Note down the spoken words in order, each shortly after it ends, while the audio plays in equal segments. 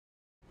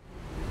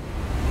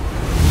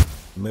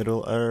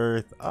Middle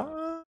Earth.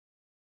 Ah.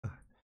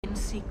 In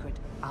secret,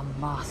 a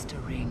master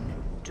ring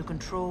to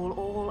control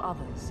all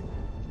others.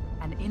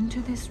 And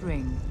into this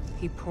ring,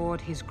 he poured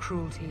his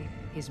cruelty,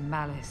 his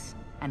malice,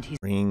 and his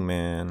Ring,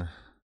 man.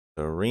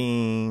 The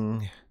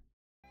ring.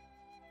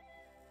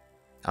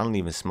 I don't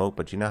even smoke,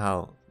 but you know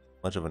how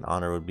much of an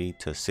honor it would be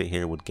to sit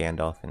here with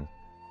Gandalf and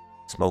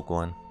smoke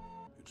one.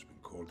 It's been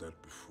called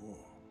that before,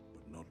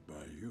 but not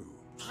by you.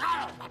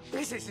 My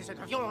business isn't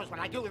of yours when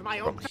I do with my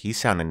own. Bro, he's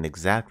sounding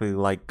exactly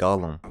like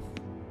Gollum.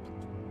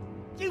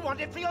 You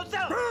want it for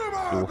yourself.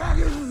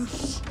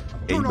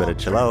 Hey, you better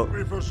chill out.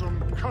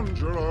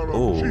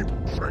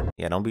 Oh.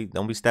 Yeah, don't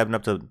be stepping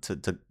up to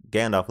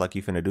Gandalf like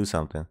you finna do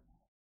something.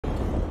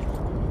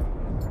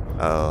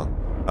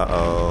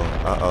 Uh-oh.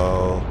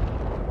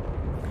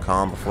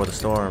 Calm before the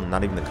storm.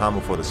 Not even the calm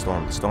before the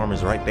storm. The storm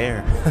is right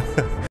there.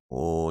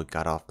 Oh, it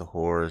got off the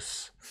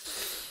horse.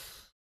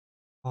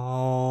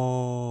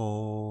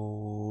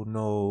 Oh,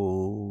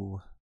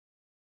 no.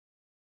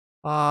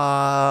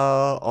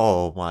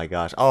 Oh my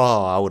gosh.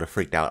 Oh, I would have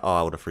freaked out.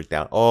 Oh,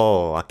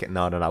 I can't.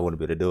 No, I wouldn't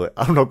be able to do it.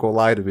 I'm not gonna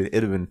lie to you.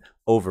 It'd have been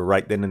over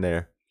right then and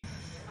there.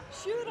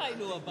 Sure, I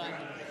know about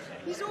him.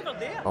 He's over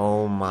there.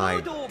 Oh my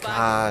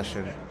gosh,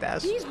 and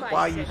that's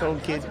why you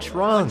don't get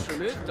drunk.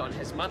 Removed on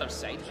his mother's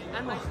side,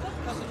 and my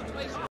fifth cousin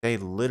twice. They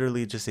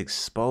literally just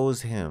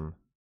exposed him.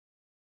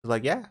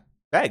 Like, yeah,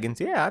 Baggins.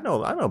 Yeah, I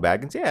know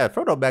Baggins. Yeah,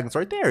 Frodo Baggins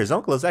right there. His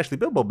uncle is actually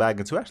Bilbo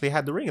Baggins, who actually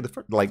had the ring of the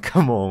first. Like,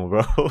 come on,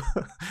 bro.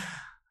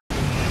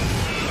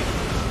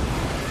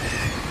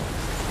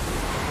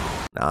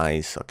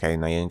 Nice. Okay,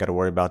 now you ain't gotta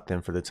worry about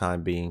them for the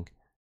time being.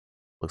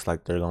 Looks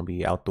like they're gonna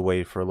be out the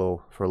way for a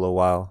little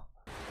while.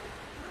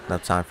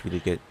 Enough time for you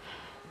to get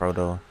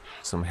Frodo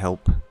some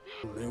help.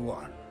 Only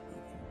one who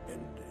can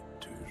bend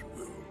it to his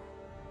will.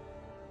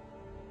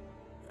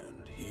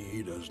 And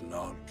he does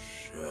not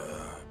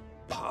share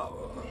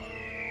power.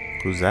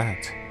 Who's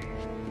that?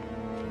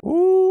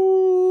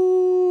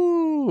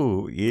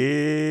 Ooh,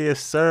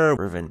 yes, sir.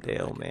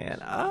 Rivendell, man.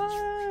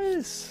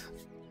 Nice.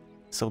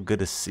 So good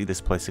to see this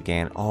place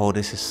again. Oh,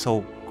 this is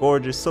so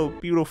gorgeous, so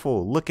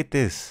beautiful. Look at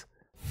this.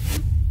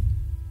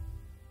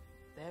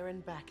 There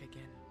and back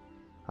again.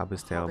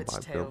 Hobbit's Tale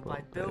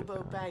by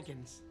Bilbo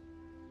Baggins.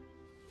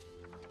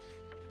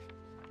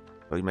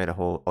 Oh, he made a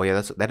whole. Oh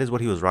yeah, that is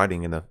what he was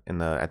writing at the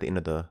end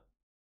of the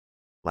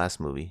last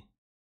movie.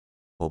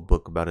 Whole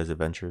book about his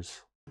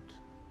adventures.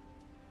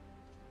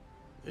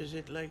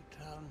 Visit Lake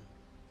Town.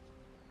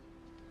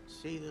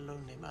 See the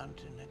Lonely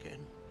Mountain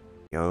again.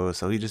 Yo,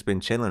 so he just been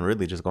chilling,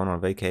 really, just going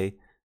on vacay,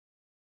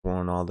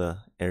 exploring all the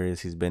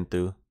areas he's been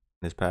through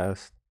in his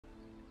past.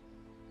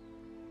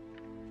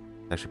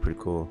 Actually pretty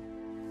cool.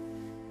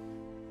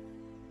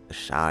 The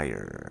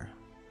Shire.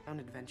 Our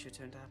adventure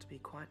turned out to be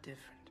quite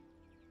different.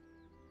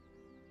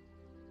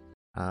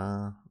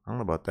 I don't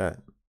know about that.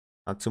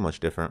 Not too much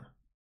different.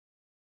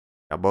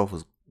 Y'all both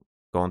was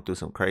going through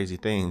some crazy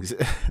things.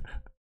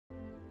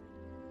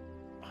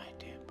 My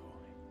dear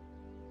boy.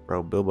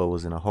 Bro, Bilbo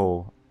was in a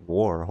whole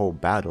war, a whole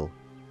battle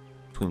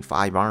between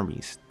 5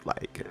 armies.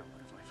 Like,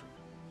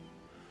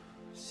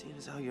 Seeing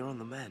as how you're on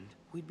the mend,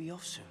 we'd be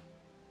off soon.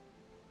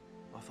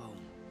 Off home.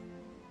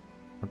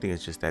 I don't think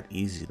it's just that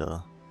easy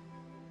though.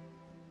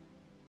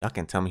 Y'all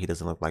can tell me he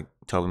doesn't look like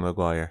Tobey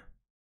Maguire.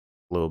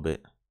 A little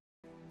bit.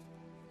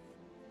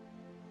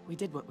 We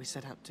did what we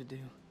set out to do.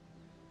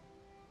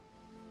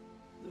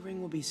 The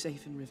ring will be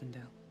safe in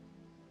Rivendell.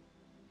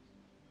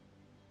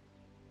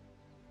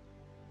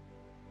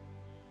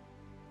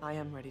 I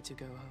am ready to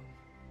go home.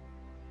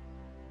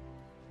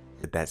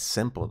 Is that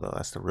simple though?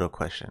 That's the real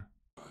question.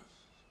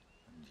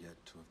 And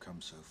yet to have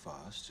come so far,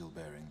 still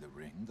bearing the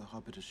ring, the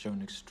Hobbit has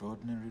shown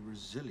extraordinary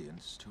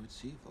resilience to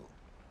its evil.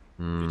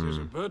 It is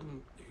a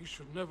burden he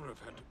should never have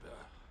had to bear.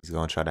 He's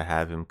gonna try to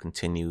have him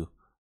continue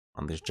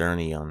on this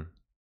journey on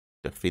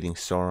defeating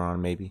Sauron,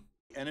 maybe.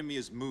 The enemy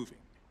is moving.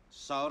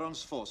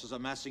 Sauron's forces are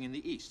massing in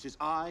the east. His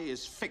eye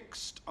is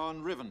fixed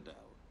on Rivendell.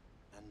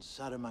 And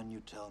Saruman,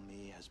 you tell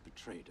me, has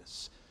betrayed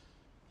us.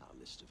 Our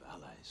list of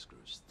allies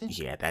grows thin.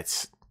 Yeah, that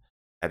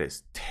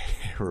is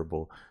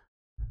terrible.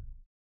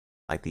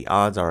 Like, the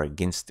odds are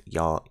against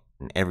y'all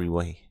in every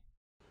way.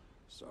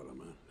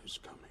 Saruman is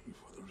coming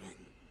for the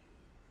ring.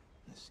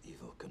 This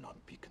evil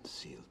cannot be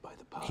concealed by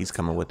the power. He's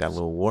coming with that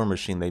little war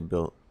machine they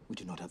built. We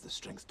do not have the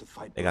strength to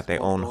fight. They got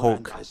their own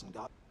Hulk.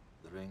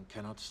 The ring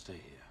cannot stay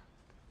here.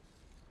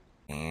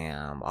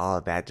 Damn, all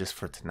of that just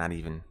for to not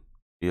even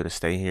be able to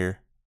stay here.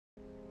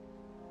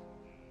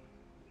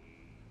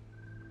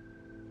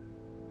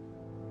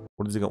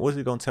 What is he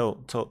gonna tell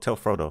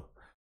Frodo?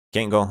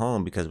 Can't go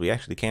home because we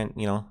actually can't,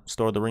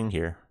 store the ring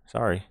here.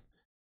 Sorry.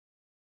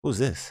 Who's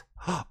this?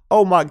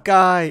 Oh, my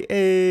guy.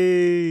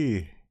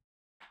 Hey,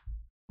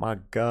 my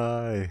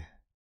guy.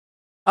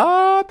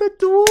 Ah, the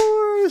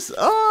dwarves.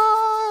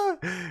 Ah,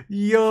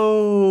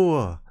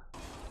 yo.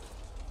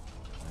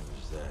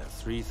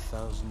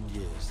 3,000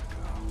 years ago.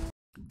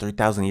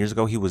 3,000 years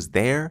ago he was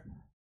there?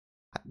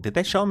 Did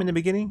they show him in the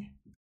beginning?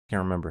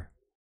 Can't remember.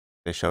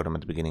 They showed him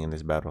at the beginning in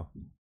this battle.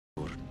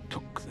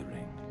 Took the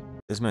ring.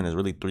 This man is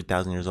really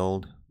 3,000 years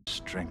old.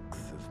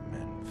 strength of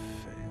men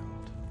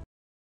failed.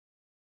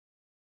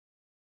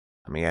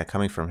 I mean, yeah,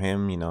 coming from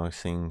him, you know,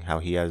 seeing how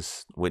he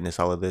has witnessed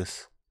all of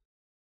this,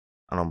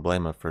 I don't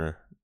blame him for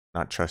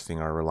not trusting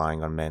or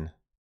relying on men.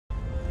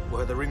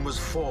 Where the ring was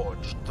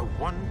forged, the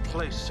one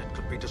place it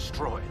could be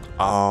destroyed.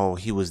 Oh,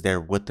 he was there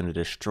with them to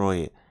destroy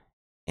it.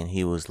 And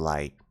he was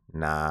like,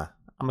 nah,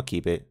 I'm gonna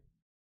keep it.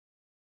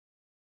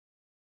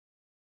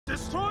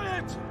 Destroy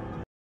it!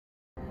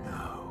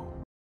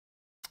 No.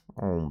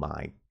 Oh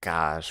my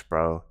gosh,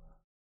 bro.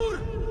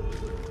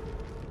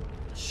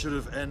 Should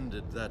have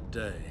ended that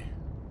day,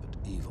 but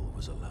evil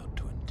was allowed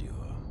to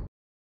endure.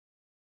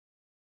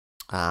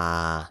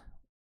 Why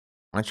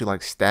don't you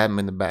like stab him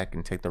in the back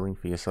and take the ring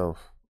for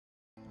yourself?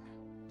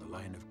 The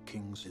line of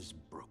kings is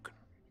broken.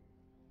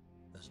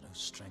 There's no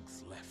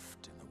strength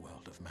left in the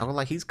world of I men. was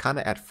like, he's kind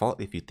of at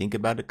fault if you think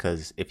about it,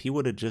 because if he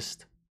would have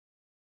just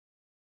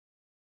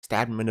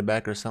stabbed him in the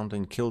back or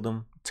something, killed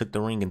him, took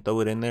the ring and throw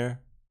it in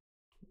there,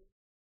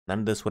 none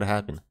of this would have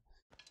happened.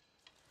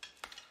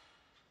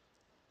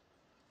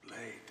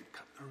 Blade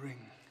cut the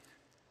ring.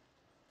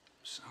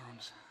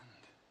 Sauron's hand.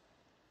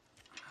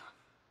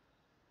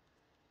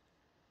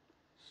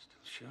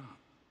 Still sharp.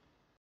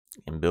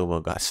 And Bilbo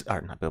got,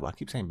 or not Bilbo, I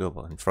keep saying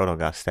Bilbo, and Frodo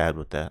got stabbed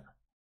with that.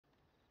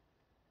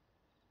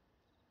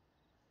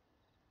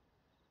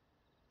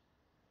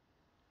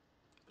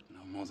 But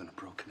no more than a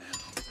broken arrow.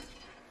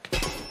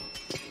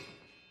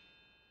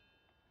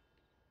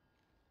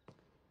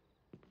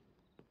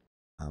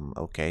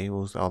 Okay,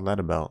 what was all that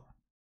about?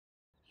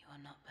 You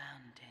are not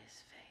bound to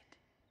his fate.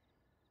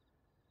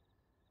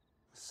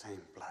 The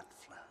same blood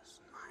flows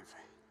in my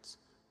veins.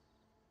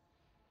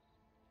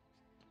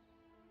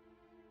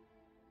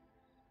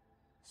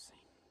 Same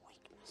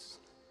weakness.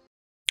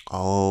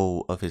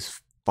 Oh, of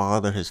his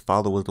father. His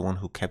father was the one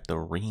who kept the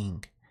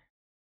ring,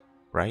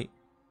 right?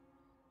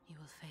 You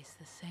will face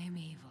the same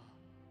evil,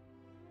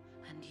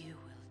 and you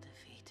will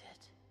defeat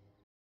it.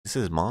 This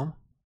is his mom?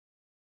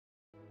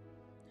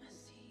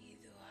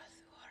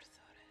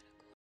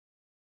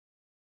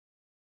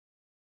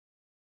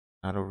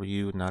 Not over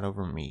you, not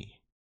over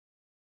me.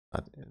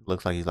 It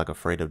looks like he's like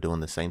afraid of doing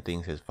the same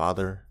things his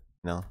father,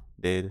 you know,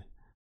 did,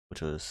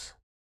 which was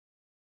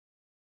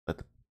let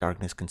the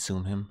darkness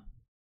consume him.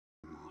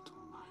 Immortal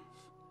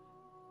life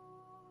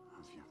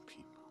of your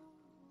people.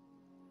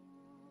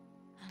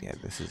 Yeah,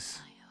 this is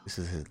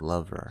his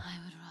lover. I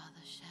would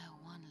rather share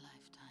one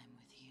lifetime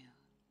with you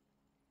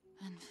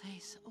than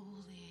face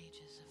all the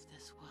ages of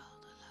this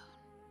world alone.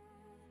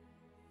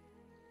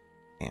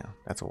 Damn,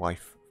 that's a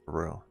wife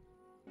for real.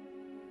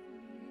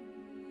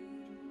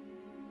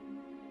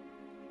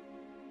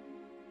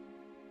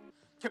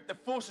 Kept the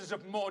forces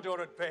of Mordor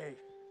at bay.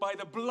 By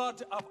the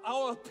blood of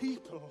our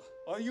people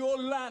are your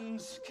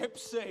lands kept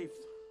safe.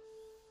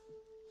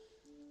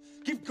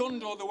 Give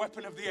Gondor the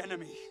weapon of the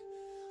enemy.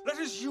 Let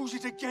us use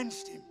it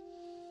against him.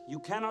 You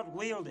cannot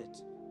wield it.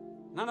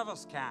 None of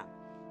us can.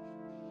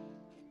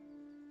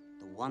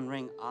 The One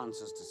Ring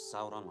answers to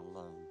Sauron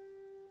alone.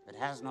 It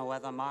has no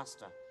other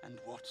master. And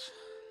what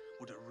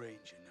would a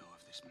ranger know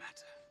of this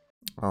matter?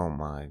 Oh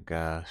my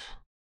gosh.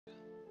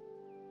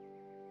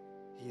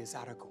 He is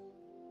Aragorn,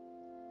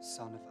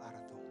 son of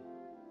Arathorn.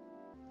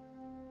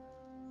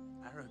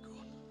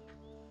 Aragorn.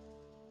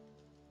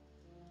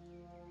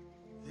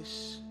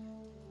 This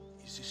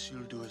is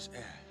Isildur's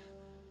heir.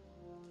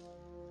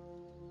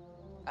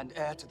 And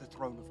heir to the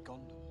throne of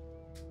Gondor.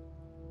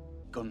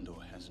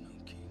 Gondor has no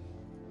king.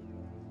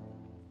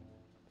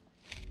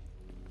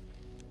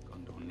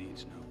 Gondor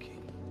needs no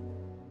king.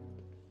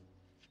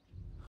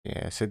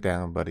 Yeah, sit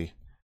down, buddy.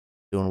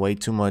 Doing way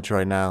too much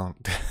right now.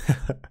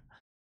 The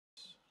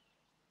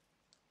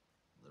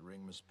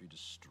ring must be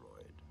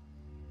destroyed.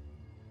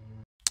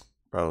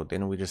 Bro,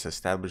 didn't we just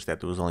establish that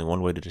there was only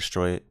one way to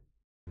destroy it?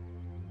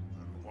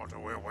 What are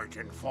we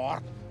waiting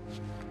for?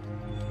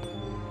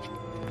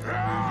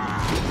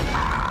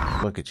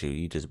 Look at you,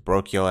 you just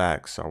broke your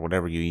axe or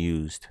whatever you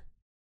used.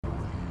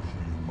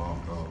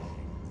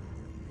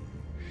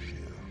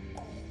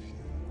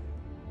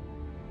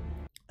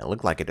 It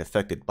looked like it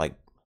affected like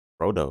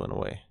Frodo in a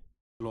way.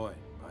 Employed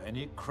by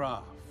any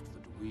craft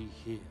that we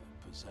here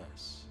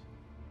possess.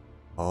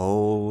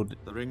 Oh,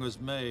 The ring was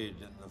made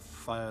in the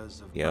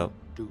fires of Yep.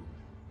 doom.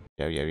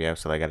 yeah.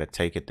 So they gotta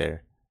take it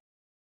there.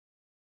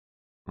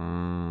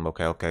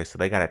 Okay. So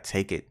they gotta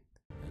take it.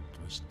 It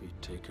must be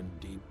taken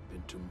deep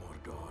into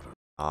Mordor.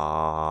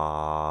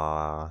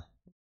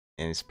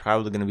 And it's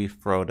probably gonna be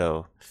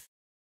Frodo.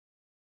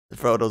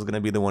 Frodo's gonna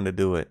be the one to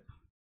do it.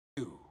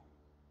 You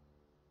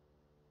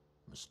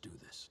must do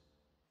this.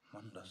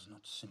 One does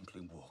not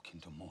simply walk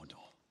into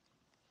Mordor.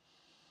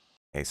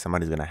 Hey,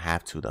 somebody's gonna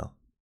have to though.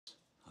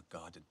 Are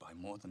guarded by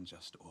more than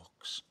just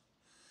orcs.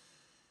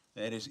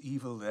 There is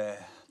evil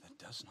there that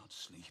does not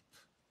sleep.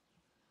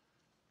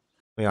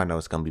 We all know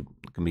it's gonna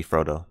be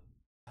Frodo.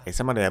 Hey,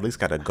 somebody at least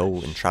gotta go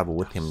and travel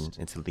with him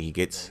until he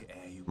gets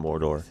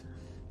Mordor,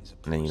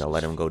 and then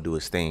let him go do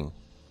his thing.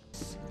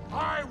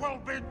 I will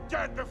be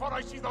dead before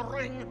I see the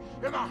ring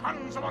in the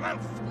hands of an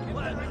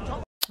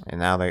elf. And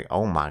now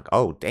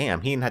oh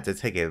damn, he didn't have to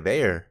take it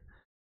there.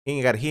 He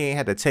ain't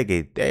had to take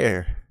it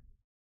there.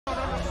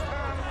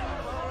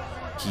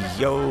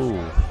 Yo.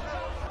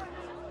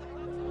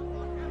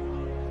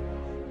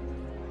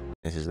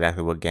 This is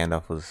exactly what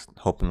Gandalf was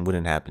hoping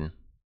wouldn't happen.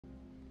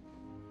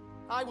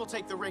 I will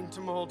take the ring to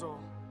Mordor.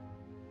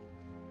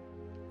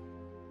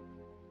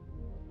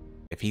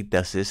 If he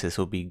does this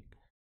will be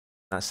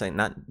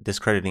not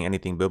discrediting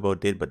anything Bilbo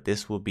did, but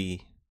this will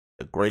be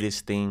the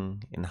greatest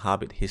thing in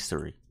Hobbit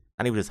history.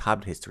 Not even just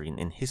Hobbit history,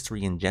 in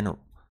history in general.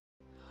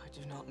 I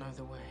do not know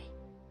the way.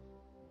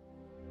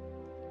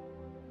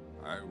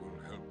 I will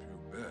help you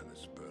bear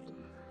this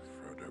burden,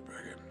 Frodo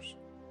Baggins,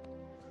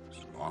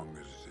 as long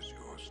as it is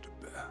yours to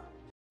bear.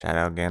 Shout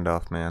out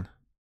Gandalf, man.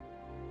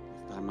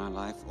 If by my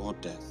life or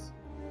death,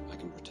 I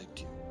can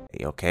protect you.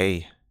 Hey,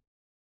 okay.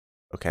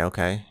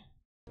 Okay.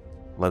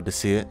 Love to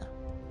see it.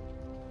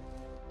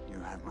 You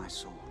have my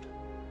sword.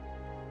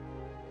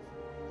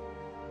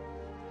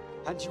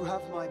 And you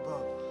have my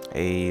bow.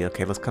 Hey,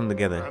 okay, let's come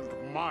together.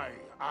 And my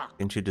axe.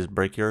 Didn't you just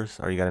break yours,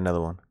 or you got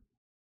another one?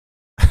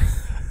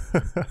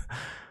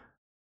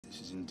 This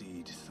is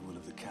indeed the will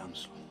of the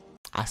council.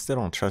 I still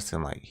don't trust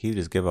him. Like, he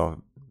just give off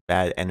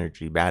bad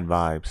energy, bad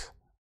vibes.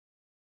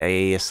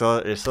 Hey, let's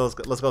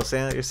go,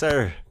 Sam. Yes,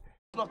 sir.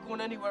 Not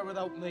going anywhere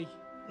without me.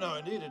 No,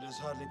 indeed, it is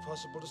hardly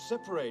possible to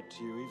separate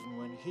you, even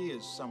when he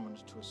is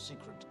summoned to a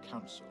secret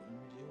council, and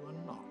you are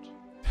not.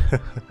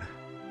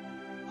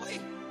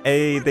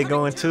 Hey, they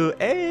going too.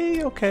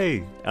 Hey,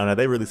 okay. I don't know,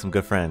 they really some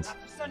good friends.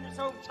 I'm not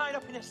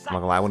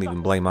gonna lie, I wouldn't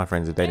even blame my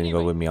friends if they didn't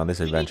go with me on this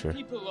adventure. We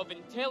need people of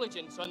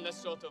intelligence on this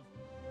sort of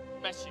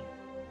mission,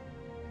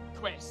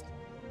 quest.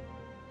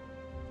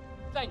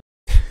 Thank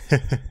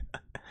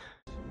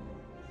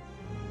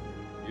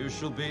You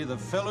shall be the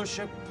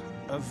Fellowship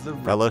of the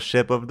Ring.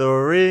 Fellowship of the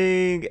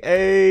Ring.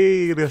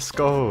 Hey, let's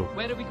go.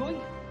 Where are we going?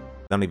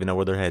 Don't even know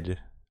where they're headed.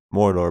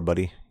 Mordor,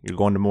 buddy. You're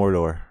going to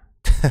Mordor.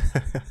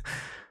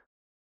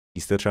 You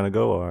still trying to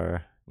go,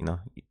 or you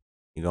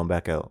going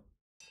back out?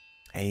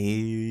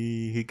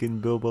 Hey, he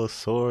can Bilbo's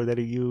sword that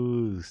he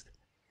used.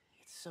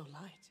 It's so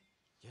light.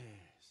 Yes.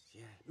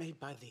 Made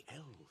by the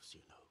elves,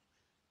 you know.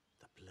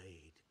 The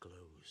blade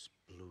glows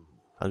blue.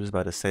 I was just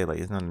about to say, like,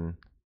 it's not an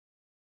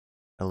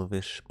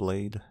elvish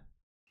blade.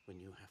 When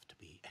you have to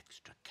be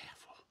extra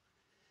careful.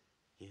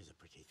 Here's a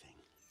pretty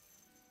thing.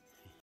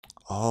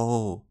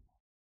 Oh.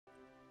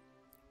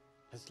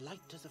 As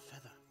light as a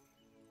feather.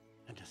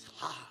 And as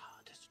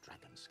hard as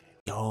dragon scale.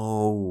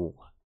 Yo.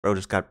 Bro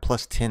just got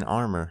plus 10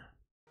 armor.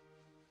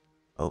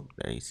 Oh,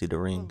 there you see the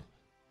ring.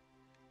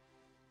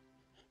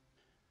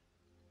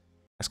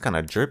 That's kind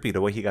of drippy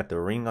the way he got the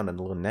ring on the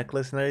little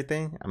necklace and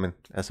everything. I mean,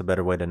 that's a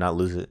better way to not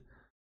lose it,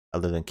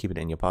 other than keep it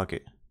in your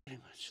pocket. Very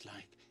much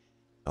like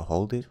To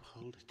hold it? to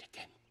hold it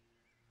again.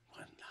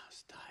 One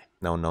last time.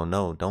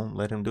 No. Don't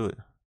let him do it.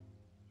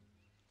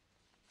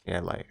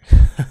 Yeah, like.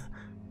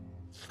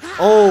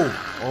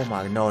 Oh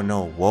my, no.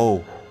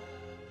 Whoa.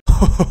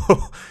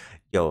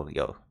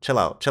 Yo. Chill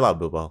out,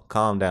 Bilbo.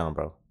 Calm down,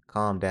 bro.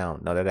 Calm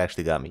down. No, that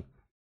actually got me.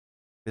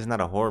 This is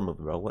not a horror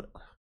movie, bro. What?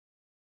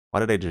 Why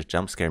did they just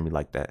jump scare me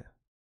like that?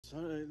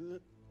 Sorry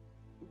that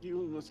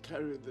you must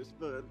carry this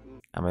burden.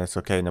 I mean, it's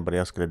okay. Nobody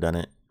else could have done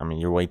it. I mean,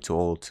 you're way too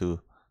old, too.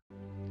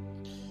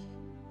 I'm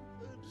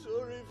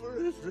sorry for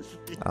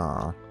everything.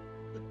 Aw.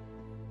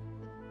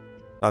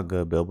 All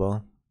good,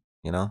 Bilbo.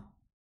 You know?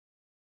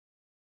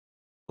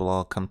 We'll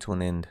all come to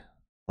an end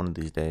one of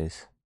these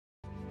days.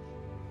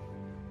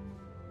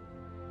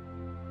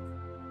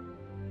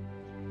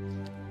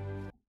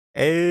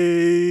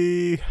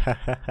 Hey!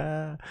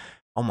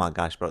 Oh my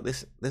gosh, bro.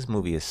 This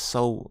movie is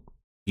so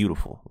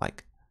beautiful.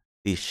 Like,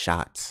 these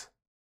shots.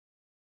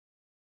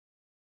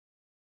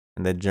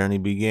 And the journey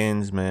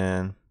begins,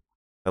 man.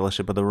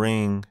 Fellowship of the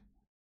Ring.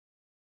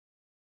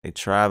 They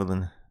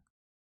traveling.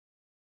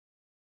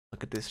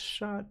 Look at this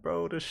shot,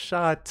 bro. The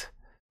shot.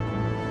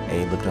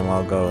 Hey, look at them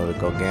all go. They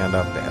go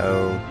Gandalf, the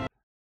elf,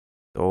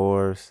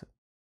 dwarves,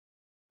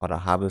 all the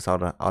hobbits,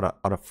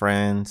 all the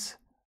friends.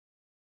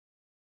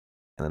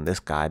 And then this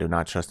guy, I do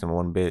not trust him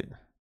one bit.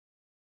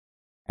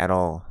 At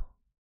all.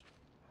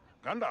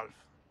 Gandalf,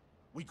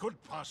 we could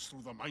pass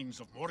through the mines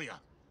of Moria.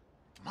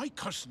 My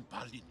cousin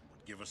Balin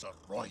would give us a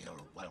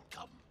royal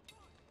welcome.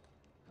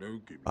 No,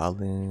 Gimli.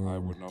 Balin. I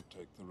would not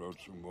take the road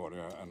through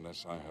Moria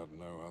unless I had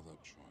no other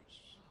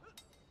choice.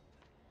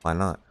 Why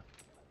not?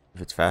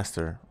 If it's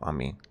faster, I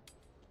mean.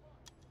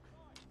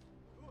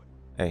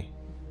 Hey,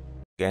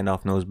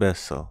 Gandalf knows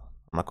best, so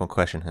I'm not gonna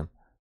question him.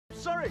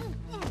 Sorry.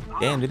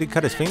 Damn, did he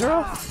cut his finger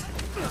off?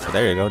 Oh,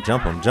 there you go,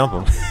 jump him.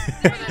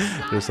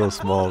 They're so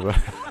small, bro.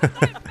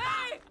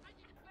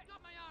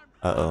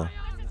 Uh-oh.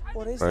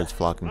 Birds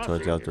flocking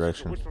towards your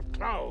direction.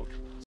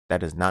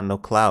 That is not no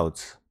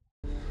clouds.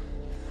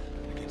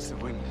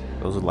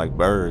 Those are like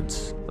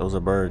birds. Those are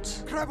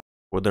birds.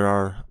 Where there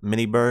are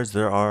many birds,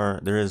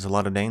 there is a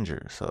lot of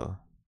danger, so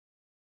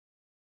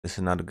this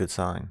is not a good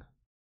sign.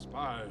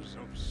 Spies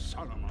of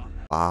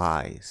Saruman.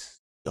 Spies.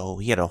 Yo,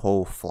 he had a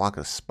whole flock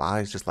of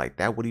spies just like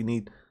that. What do you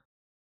need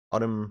all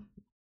them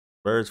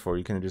birds for?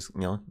 You can just,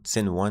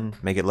 send one,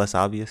 make it less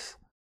obvious.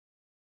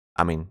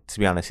 I mean, to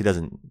be honest,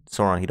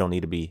 Sauron, he don't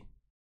need to be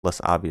less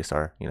obvious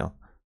or, no,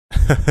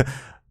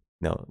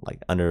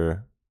 like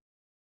under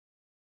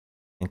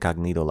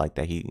incognito like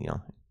that. He's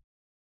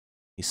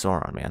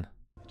Sauron, man.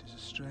 It is a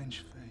strange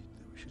fate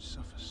that we should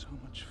suffer so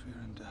much fear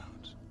and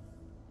doubt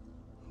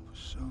over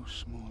so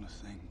small a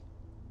thing.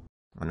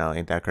 I know,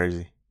 ain't that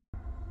crazy?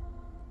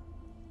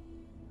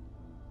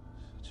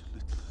 Such a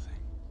little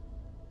thing.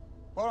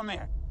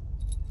 Boromir!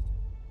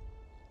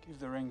 Give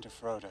the ring to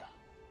Frodo.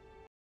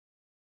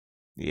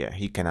 Yeah,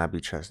 he cannot be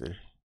trusted.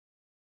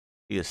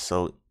 He is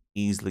so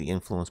easily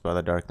influenced by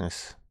the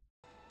darkness.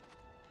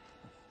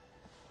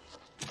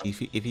 If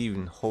he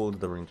even holds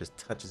the ring, just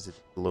touches it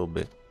a little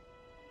bit.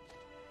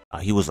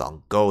 He was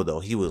on go though.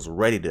 He was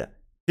ready to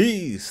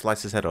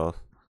slice his head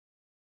off.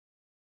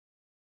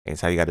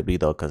 It's how you got to be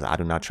though, because I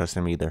do not trust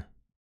him either.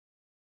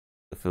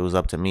 If it was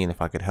up to me and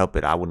if I could help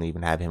it, I wouldn't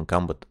even have him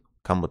come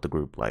with the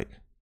group. Like.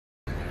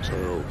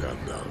 So,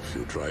 Gandalf,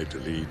 you tried to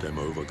lead them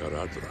over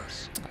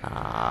Garadras.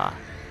 Ah.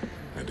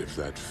 And if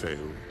that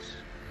fails,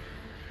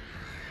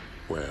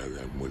 where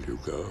then will you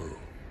go?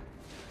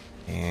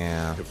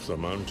 Yeah. If the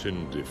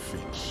mountain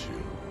defeats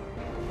you.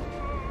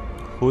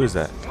 Who is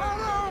that?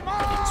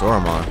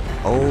 Saruman.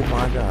 Oh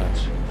my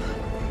gosh.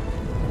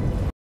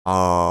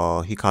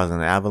 Oh, he caused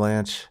an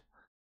avalanche.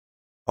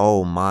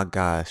 Oh my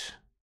gosh.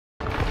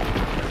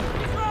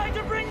 Trying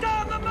to bring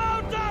down the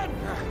mountain!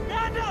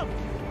 Gandalf!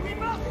 We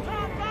must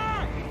turn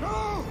back!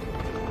 No!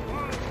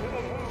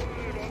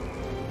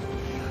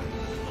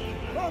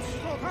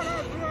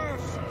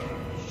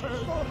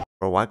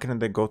 Bro, why couldn't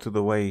they go through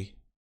the way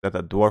that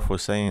the dwarf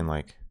was saying?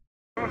 Like,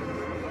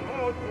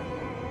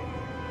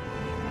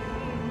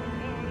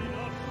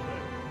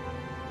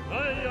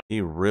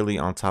 he really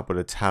on top of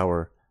the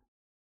tower,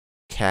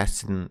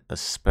 casting a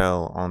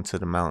spell onto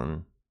the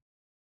mountain.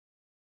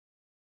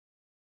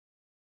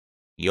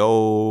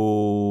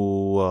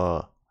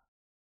 Yo,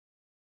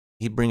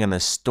 he bringing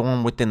a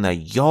storm within the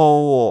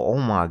oh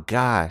my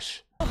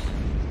gosh.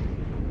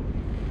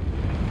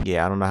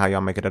 Yeah, I don't know how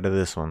y'all make it out of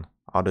this one.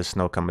 All this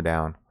snow coming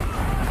down.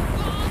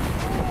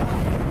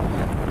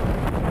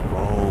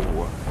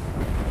 Oh.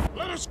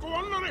 Let us go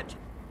under it.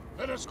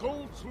 Let us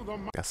go through the.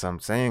 That's what I'm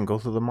saying. Go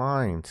through the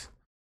mines.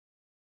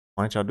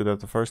 Why didn't y'all do that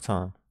the first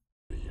time?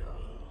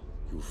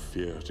 You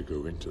fear to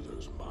go into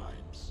those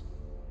mines.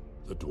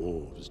 The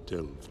dwarves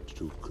delved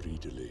too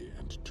greedily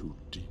and too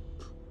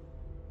deep.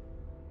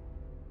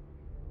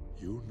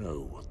 You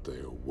know what they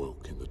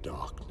awoke in the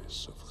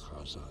darkness of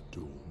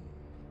Khazad-dûm.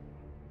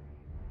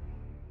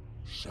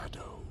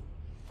 Shadow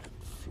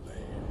and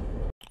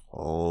flame.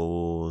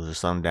 Oh, there's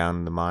some down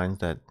in the mines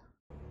that.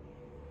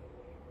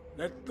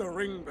 Let the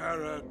ring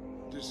bearer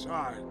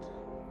decide.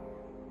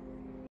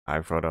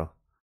 Alright, Frodo.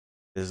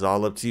 This is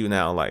all up to you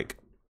now. Like,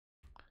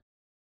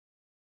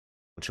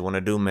 what you want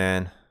to do,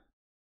 man?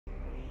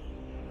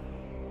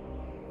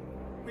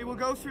 We will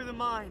go through the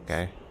mines.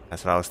 Okay,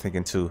 that's what I was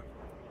thinking too.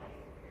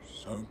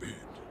 So be it.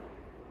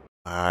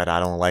 Alright, I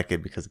don't like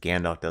it because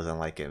Gandalf doesn't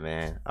like it,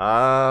 man.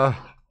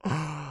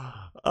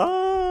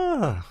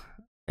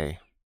 Hey.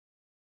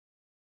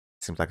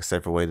 Seems like a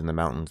safer way than the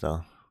mountains,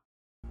 though.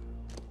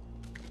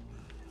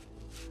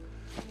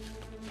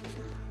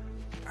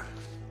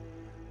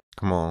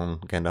 Come on,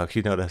 Gandalf.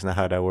 You know that's not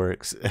how that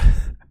works.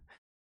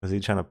 Was he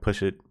trying to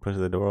push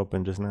the door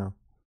open just now?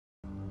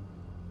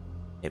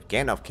 If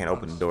Gandalf can't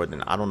open the door,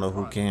 then I don't know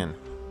who can.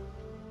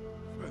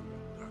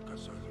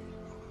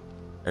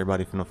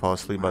 Everybody finna fall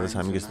asleep by the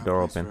time he gets the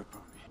door open.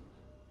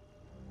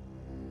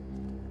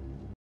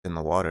 In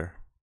the water.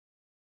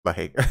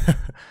 Like.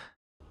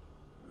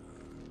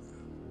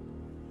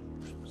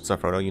 So,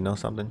 Frodo, you know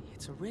something?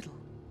 It's a riddle.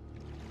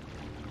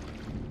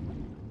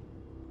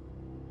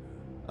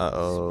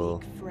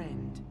 Uh-oh. Speak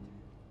friend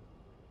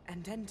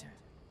and enter.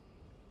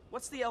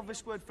 What's the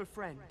Elvish word for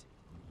friend?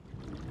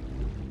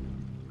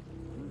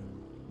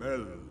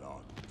 Melon.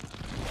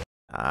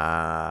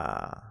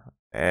 Ah,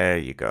 there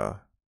you go.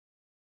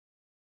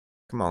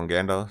 Come on,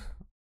 Gandalf.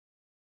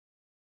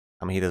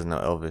 I mean, he doesn't know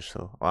Elvish,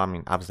 so... Well, I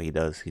mean, obviously he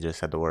does. He just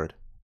said the word.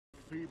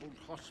 Fabled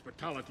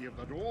hospitality of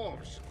the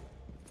dwarves.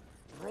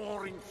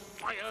 Roaring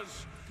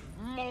fires,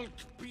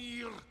 malt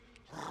beer,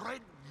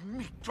 red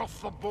meat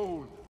off the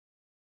bone.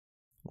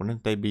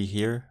 Wouldn't they be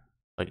here?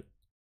 Like...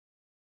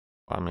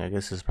 Well, I mean, I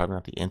guess this is probably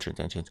not the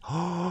entrance.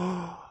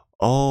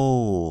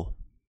 Oh!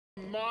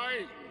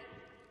 Mine.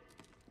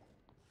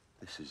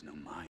 This is no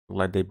mine.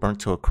 Like they burnt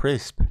to a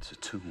crisp. It's a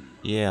tomb.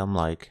 Yeah, I'm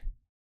like...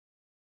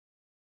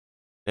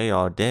 They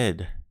all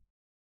dead.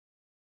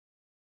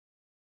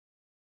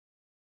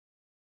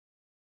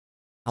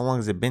 How long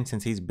has it been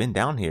since he's been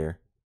down here?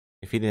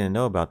 If he didn't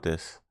know about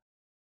this.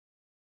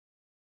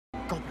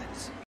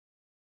 Goblins.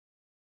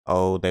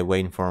 Oh, they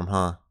waiting for him,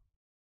 huh?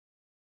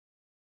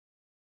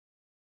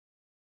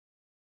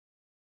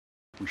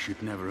 We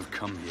should never have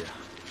come here.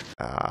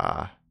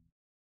 Come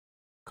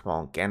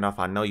on, Gandalf.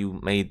 I know you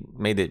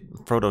made it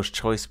Frodo's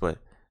choice, but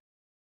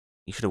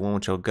you should have went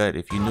with your gut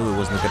if you knew it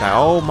wasn't a good idea.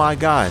 Oh my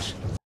gosh!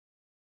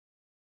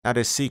 Now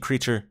this sea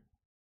creature,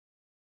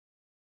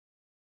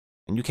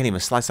 and you can't even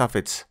slice off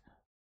its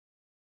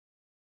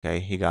Okay,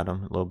 he got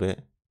him a little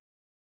bit.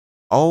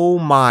 Oh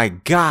my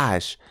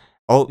gosh.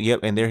 Oh,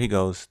 yep, and there he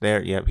goes.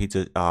 There, yep, he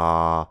just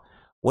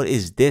what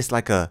is this?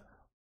 Like a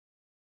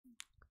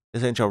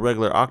this ain't your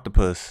regular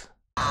octopus.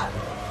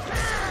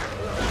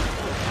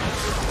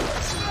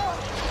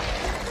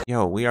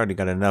 Yo, we already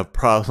got enough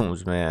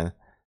problems, man.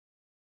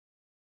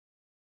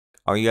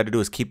 All you gotta do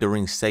is keep the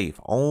ring safe.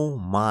 Oh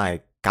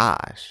my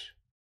gosh.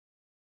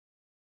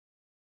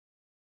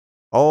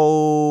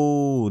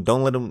 Oh,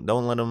 don't let him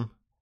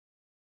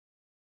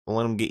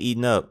get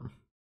eaten up.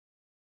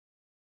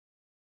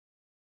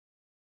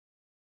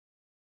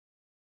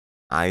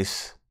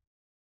 Nice.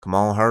 Come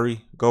on,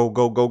 hurry. Go,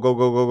 go, go, go,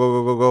 go, go,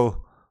 go, go, go,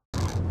 go.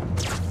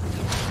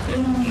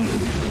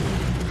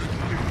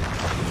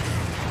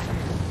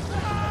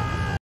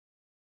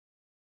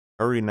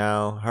 Hurry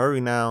now.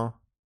 Hurry now.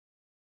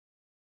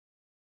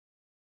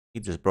 He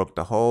just broke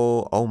the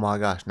whole... Oh my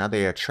gosh. Now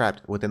they are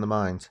trapped within the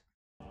mines.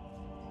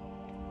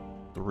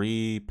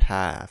 3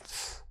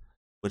 paths.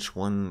 Which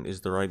one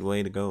is the right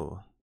way to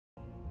go?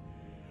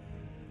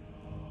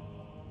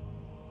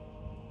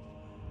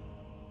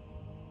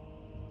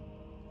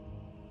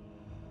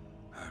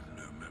 I have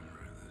no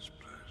memory of this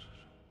place.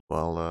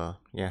 Well,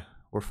 yeah.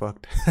 We're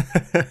fucked.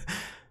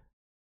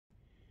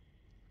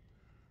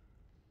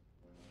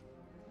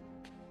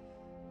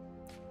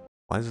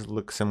 Why does it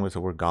look similar to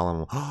where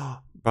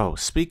Gollum... Bro,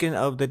 speaking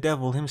of the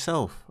devil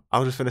himself. I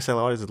was just finna say,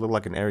 why does it look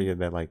like an area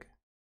that, like,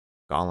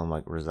 Gollum,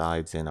 like,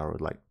 resides in or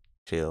would, like,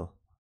 chill?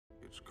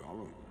 It's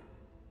Gollum.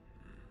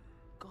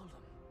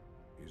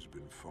 He's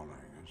been following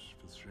us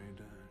for 3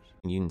 days.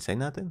 And you didn't say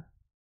nothing?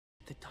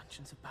 The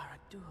dungeons of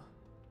Barad-dûr.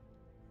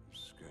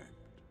 Escaped.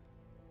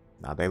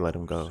 Nah, they let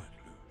him go.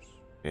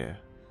 Yeah.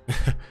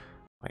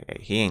 Like,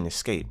 hey, he ain't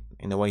escaped.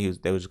 Ain't no way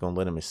they was just gonna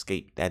let him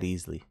escape that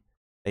easily.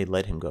 They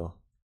let him go.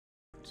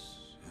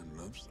 And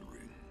loves the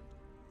ring.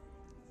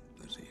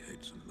 As he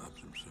hates and loves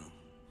himself.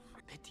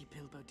 Pity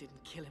Bilbo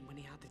didn't kill him when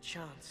he had the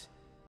chance.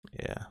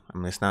 Yeah, I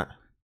mean, it's not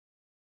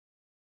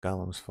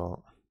Gollum's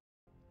fault.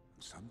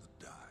 Some that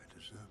die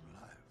deserve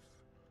life.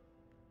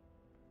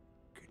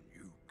 Can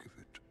you give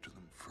it to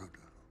them,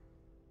 Frodo?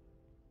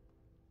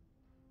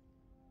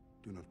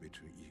 Do not be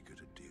too eager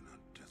to deal out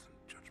death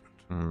and judgment.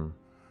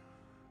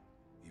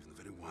 Even the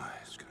very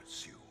wise cannot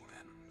see all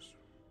ends.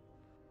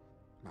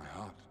 My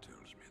heart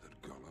tells me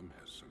that Gollum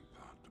has some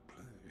part to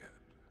play yet,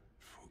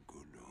 for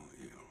good or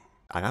ill.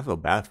 I feel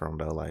bad for him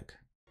though, like.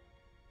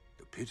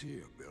 The pity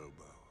of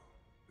Bilbo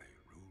may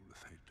rule the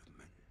fate of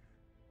many.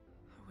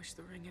 I wish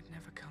the ring had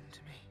never come to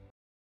me.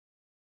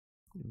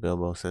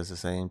 Bilbo says the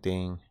same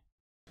thing.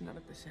 None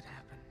of this had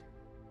happened.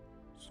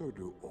 So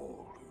do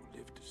all who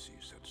live to see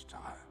such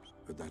times,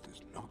 but that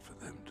is not for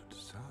them to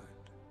decide.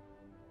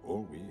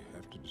 All we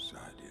have to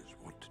decide is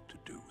what to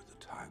do with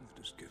the time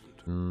that is given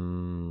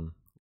to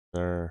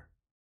Sir.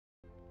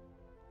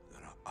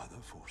 There are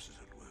other forces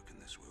at work in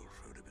this world,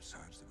 Frodo,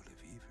 besides the will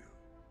of evil.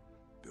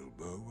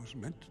 Bilbo was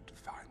meant to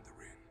find the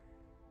ring,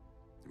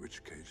 in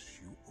which case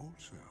you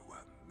also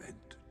were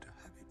meant to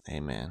have it.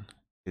 Amen.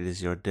 It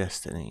is your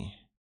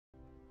destiny.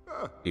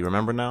 Do you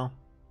remember now?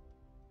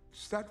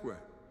 It's that way.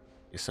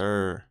 Yes,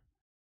 sir.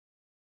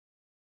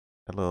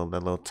 That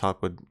little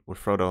talk with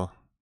Frodo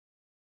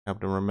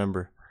helped him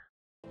remember.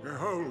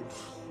 Behold,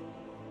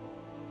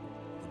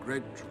 the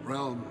great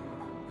realm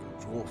and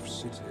dwarf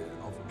city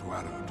of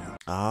Dwarrowdale.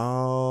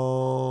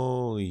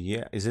 Oh,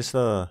 yeah. Is this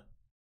the...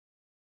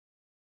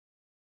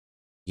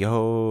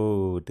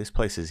 Yo, this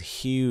place is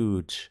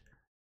huge.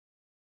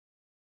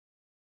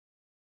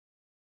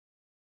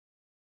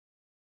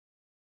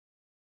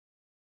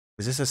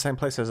 Is this the same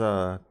place as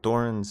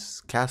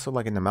Thorin's castle,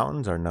 like in the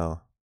mountains, or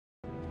no?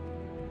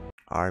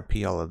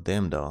 RP all of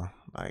them, though.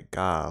 Like,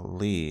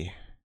 golly.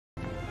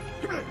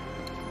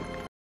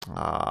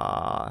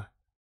 Ah.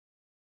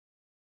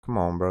 Come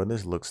on, bro.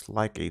 This looks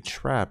like a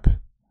trap.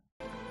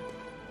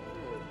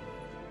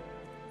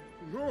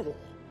 No.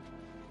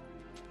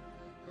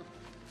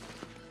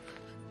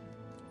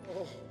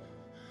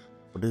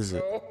 What is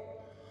it?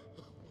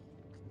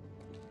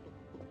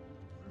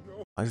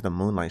 Why is the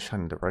moonlight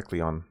shining directly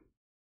on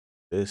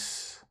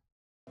this?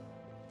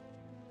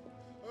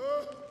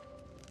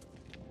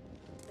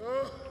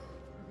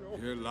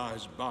 Here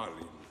lies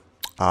Balin.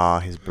 Ah,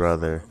 his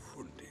brother.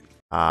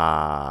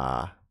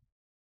 Ah.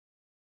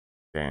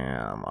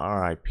 Damn.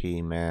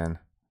 R.I.P., man.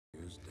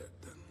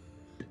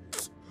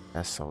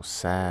 That's so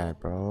sad,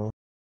 bro.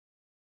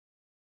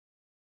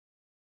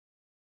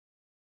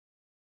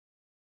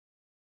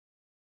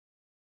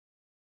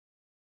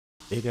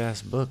 Big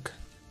ass book.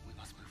 We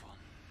must move on.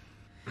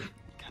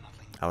 Cannot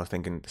linger. I was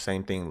thinking the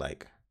same thing,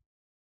 like,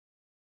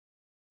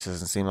 this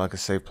doesn't seem like a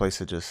safe place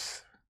to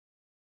just...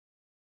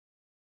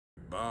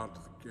 Barred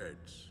the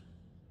gates,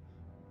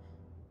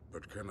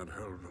 but cannot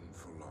hold them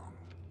for long.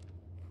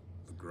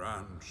 The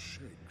ground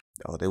shakes.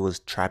 Oh, they was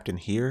trapped in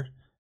here?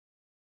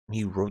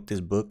 He wrote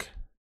this book?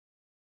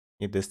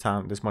 He had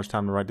this much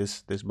time to write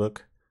this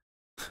book?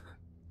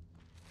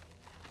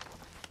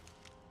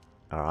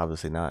 Or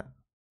obviously not.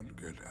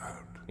 Get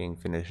out. He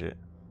didn't finish it.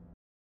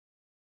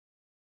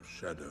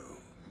 Shadow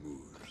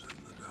moves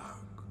in the dark.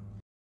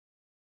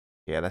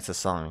 Yeah, that's a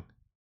sign.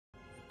 You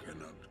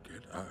cannot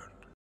get out.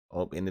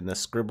 Oh, and then the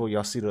scribble,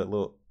 y'all see that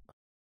little...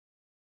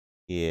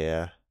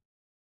 Yeah.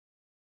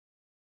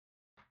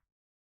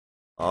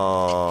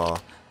 Oh,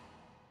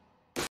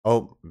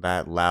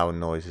 that loud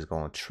noise is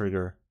going to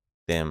trigger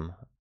them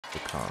to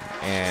come.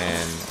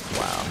 And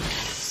wow.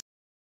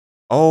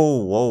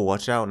 Oh, whoa,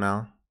 watch out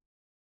now.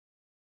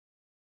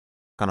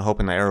 Kind of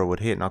hoping the arrow would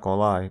hit, not gonna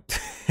lie.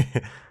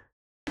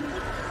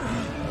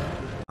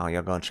 Oh,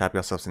 y'all gonna trap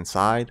yourselves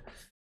inside?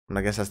 And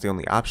I guess that's the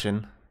only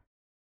option.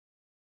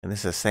 And this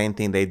is the same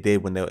thing they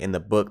did when they were in the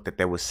book, that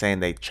they were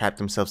saying they trapped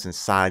themselves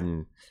inside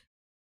and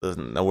there's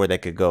nowhere they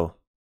could go.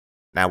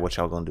 Now what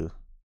y'all gonna do?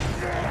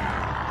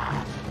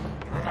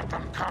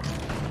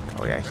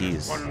 Oh yeah,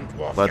 he's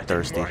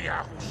bloodthirsty.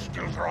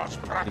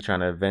 He's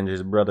trying to avenge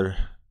his brother.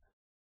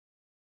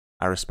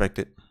 I respect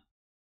it.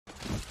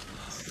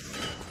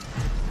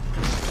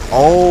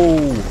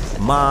 Oh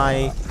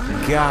my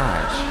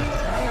gosh.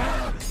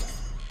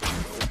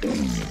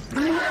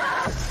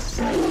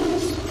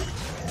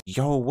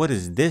 Yo, what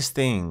is this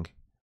thing?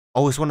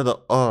 Oh, it's one of the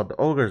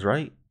ogres,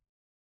 right?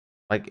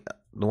 Like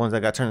the ones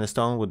that got turned to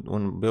stone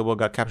when Bilbo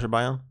got captured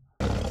by him.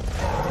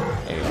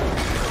 Hey,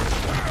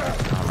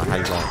 I don't know how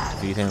you gonna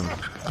feed him.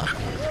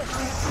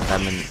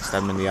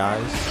 Stab him in the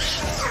eyes.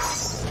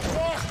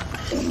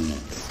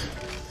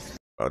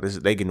 Bro,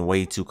 they getting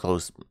way too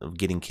close of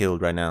getting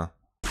killed right now.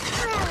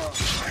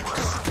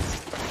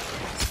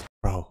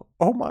 Bro,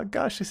 oh my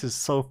gosh, this is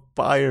so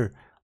fire.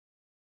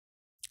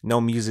 No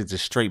music,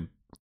 just straight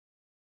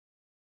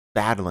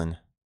battling.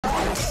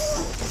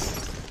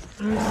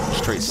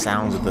 Straight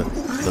sounds of the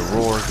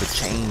roars, the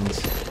chains,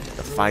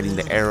 the fighting,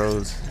 the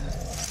arrows.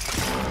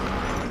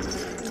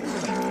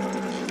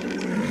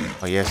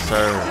 Oh yes,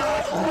 sir.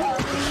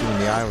 The shoe in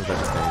the eye was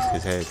at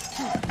his head.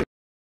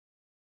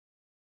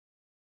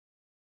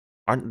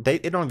 Aren't they?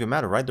 It don't even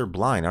matter, right? They're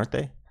blind, aren't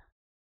they?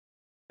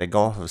 They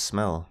go off of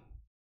smell.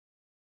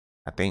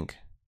 I think.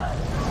 If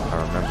I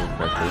remember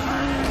correctly.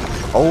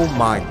 Oh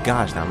my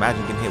gosh! Now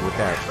imagine getting hit with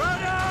that.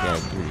 Yeah,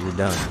 you're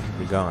done.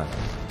 You're gone.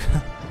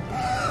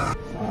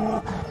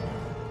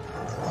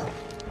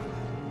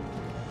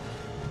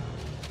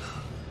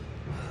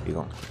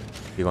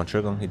 You gonna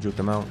trick him? He juked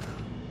him out.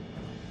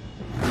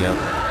 Yep.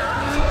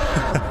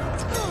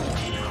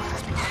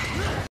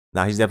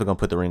 Nah, he's definitely gonna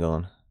put the ring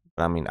on.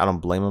 But I mean, I don't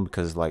blame him,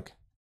 because like,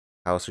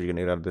 how else are you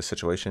gonna get out of this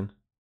situation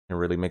and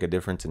really make a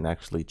difference and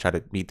actually try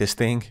to beat this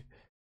thing?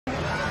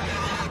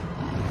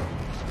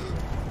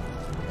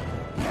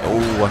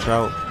 Oh, watch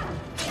out.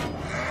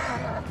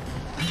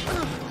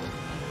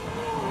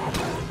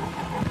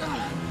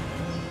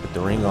 Put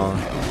the ring on.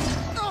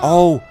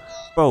 Oh,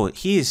 bro,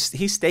 he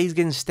stays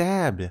getting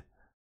stabbed.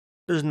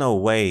 There's no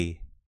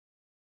way.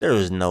 There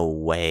is no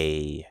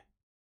way.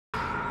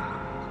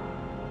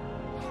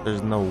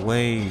 There's no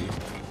way.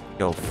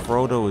 Yo,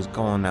 Frodo is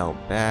going out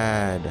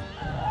bad.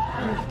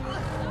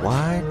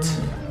 What?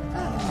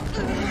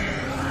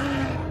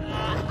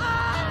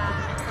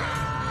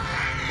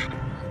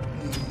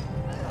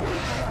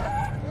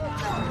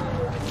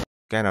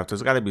 Gandalf,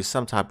 there's got to be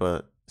some type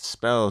of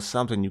spell,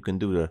 something you can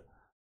do to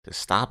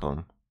stop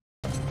him.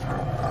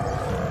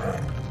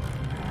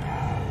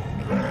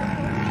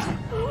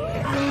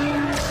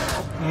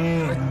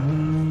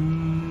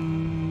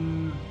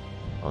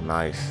 Oh,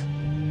 nice.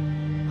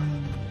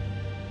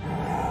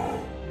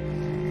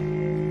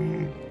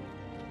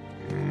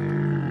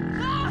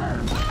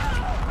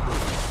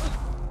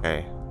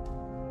 Okay.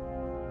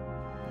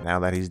 Now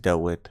that he's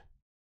dealt with.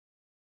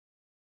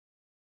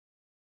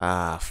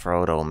 Ah,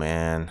 Frodo,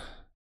 man.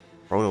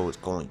 Frodo is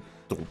going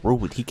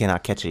through it. He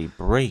cannot catch a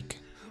break.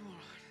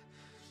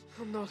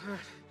 I'm not hurt.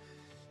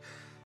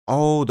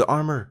 Oh, the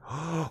armor.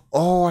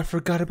 Oh, I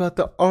forgot about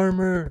the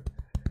armor.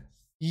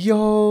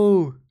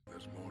 Yo.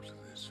 There's more to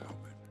this hobbit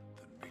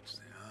than meets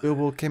the eye.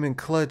 Bilbo came in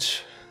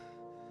clutch.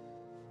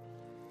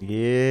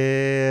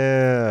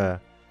 Yeah.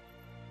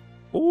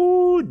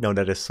 Ooh, no,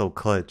 that is so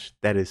clutch.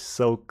 That is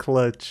so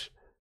clutch.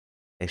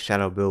 Hey,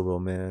 shout out Bilbo,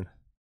 man.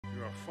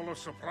 You are full of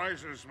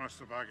surprises,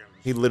 Master Baggins.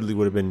 He literally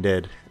would have been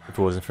dead if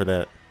it wasn't for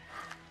that.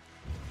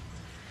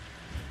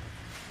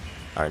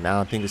 Alright,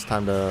 now I think it's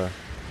time to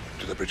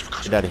the bridge of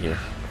get out of here.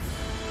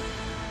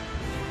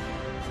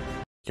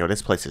 Yo,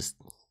 this place is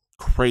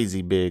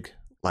crazy big.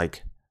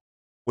 Like,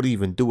 what do you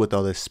even do with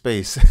all this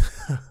space?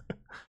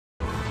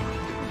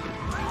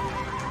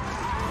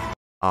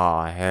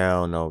 Oh,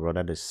 hell no, bro.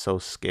 That is so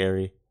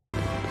scary.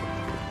 Do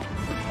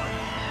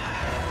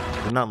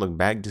not look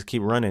back. Just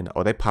keep running.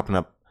 Oh, they popping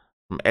up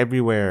from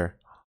everywhere.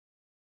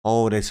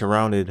 Oh, they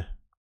surrounded.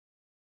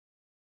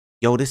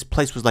 Yo, this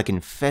place was like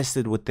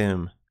infested with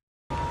them.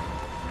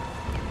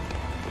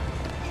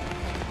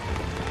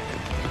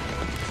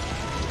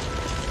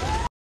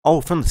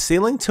 Oh, from the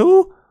ceiling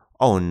too?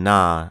 Oh,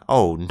 nah.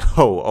 Oh,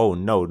 no. Oh,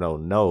 no, no,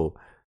 no.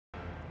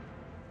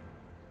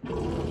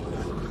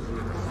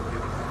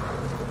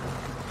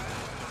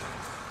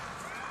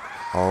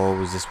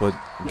 Oh, is this what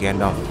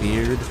Gandalf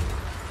feared?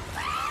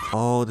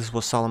 Oh, this is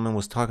what Solomon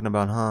was talking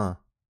about, huh?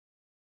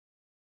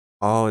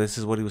 Oh, this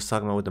is what he was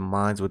talking about with the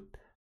mines. With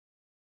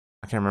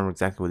I can't remember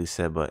exactly what he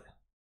said, but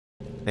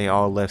they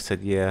all left.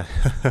 Said yeah.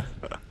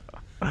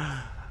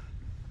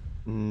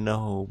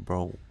 No,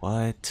 bro.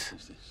 What?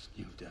 Is this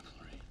new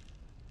devilry?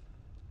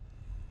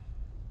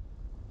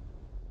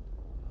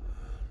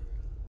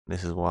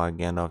 This is why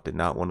Gandalf did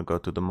not want to go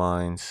through the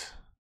mines.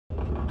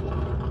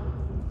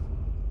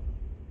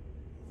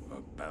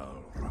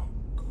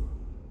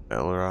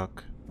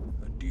 Balrog.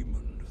 A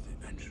demon of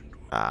the ancient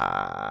world.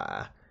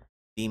 Ah,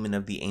 demon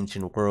of the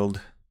ancient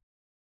world.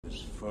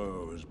 His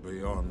foe is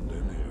beyond any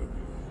of you.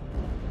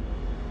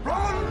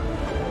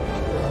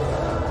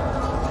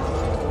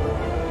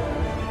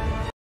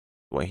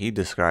 The way he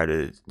described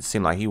it, it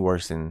seemed like he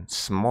worse than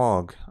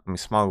Smaug. I mean,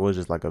 Smaug was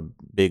just like a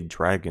big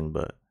dragon,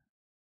 but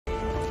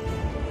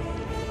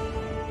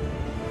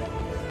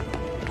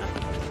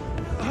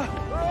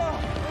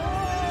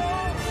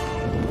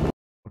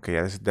okay,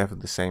 yeah, this is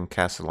definitely the same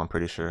castle, I'm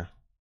pretty sure.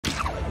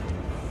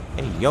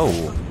 Hey, yo,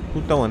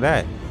 who throwing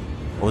that?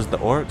 Was it the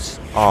orcs?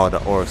 Oh, the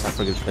orcs. I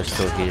forget they're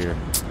still here.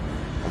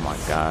 Oh my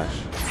gosh.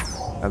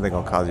 I think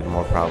gonna cause even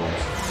more problems.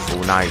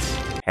 Oh, nice.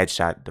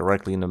 Headshot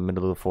directly in the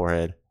middle of the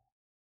forehead.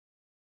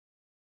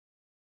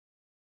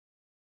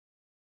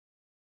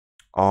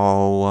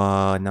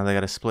 Oh, now they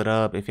gotta split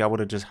up. If y'all would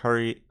have just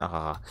hurried.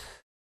 That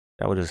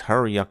would just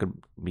hurry. Y'all could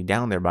be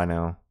down there by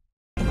now.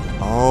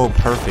 Oh,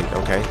 perfect.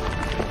 Okay.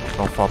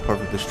 Gonna fall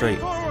perfectly straight.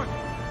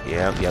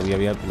 Yep.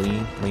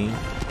 Lean.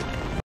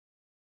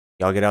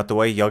 Y'all get out the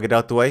way. Get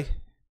out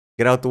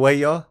the way,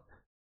 y'all.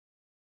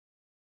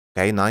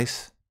 Okay,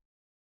 nice.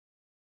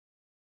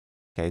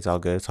 Okay, it's all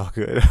good.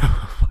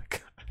 Oh my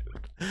god.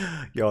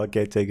 Y'all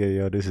can't take it,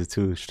 yo. This is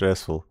too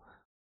stressful.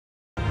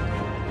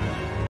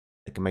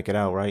 They can make it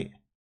out, right?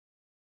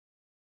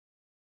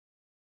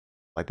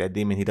 Like that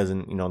demon, he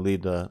doesn't,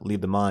 leave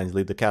the mines,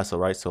 leave the castle,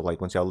 right? So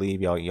like once y'all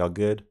leave, y'all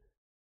good?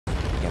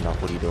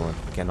 Gandalf, what are you doing?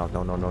 Gandalf,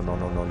 no.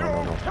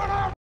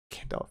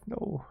 Gandalf,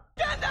 no.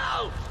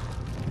 Gandalf!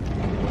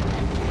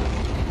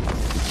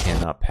 You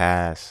cannot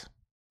pass.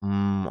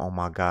 Oh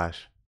my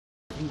gosh.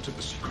 Into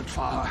the secret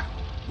fire,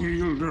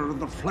 wielder of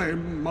the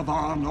flame of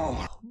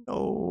Arnor.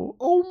 No.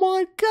 Oh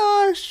my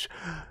gosh.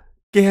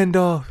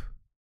 Gandalf.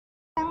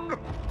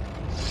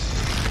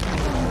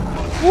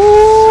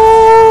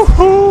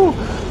 Woo-hoo!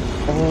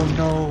 Oh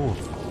no.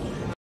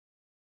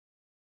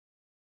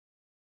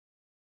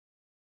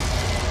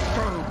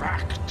 Go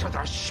back to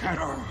the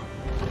shadow.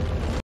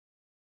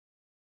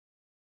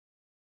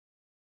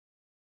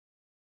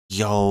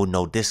 Yo,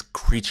 no, this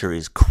creature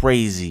is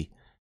crazy.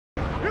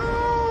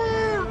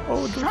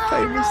 Oh, the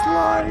famous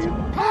line.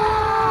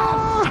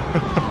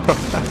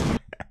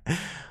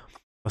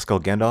 Let's go,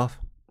 Gandalf.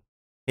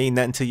 He ain't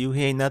nothing to you.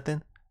 He ain't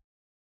nothing.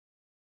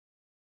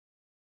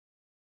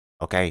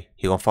 Okay,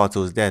 he gonna fall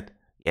to his death.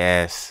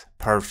 Yes,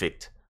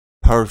 perfect.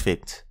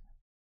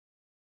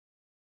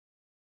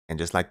 And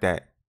just like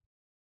that,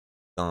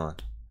 gone.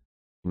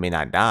 He may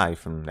not die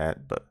from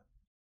that, but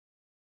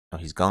no,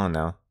 he's gone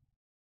now.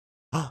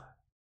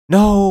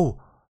 No!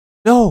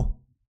 No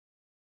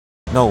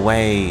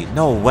way.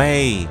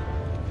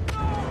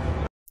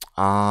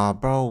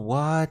 Bro,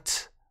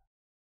 what?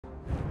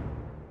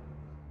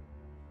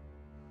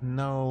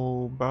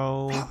 No,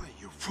 bro. Fly,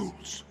 you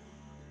fools.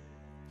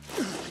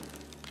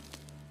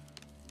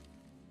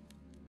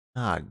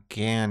 Not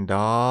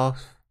Gandalf.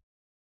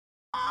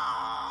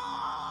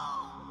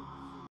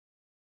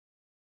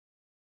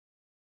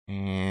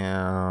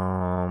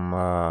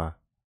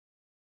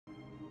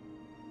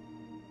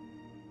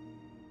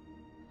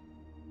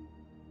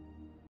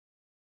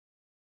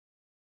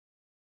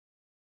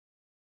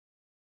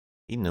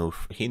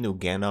 He knew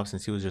Gandalf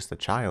since he was just a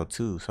child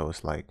too, so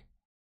it's like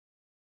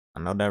I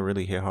know that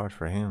really hit hard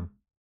for him.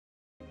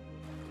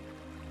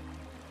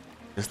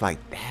 Just like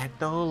that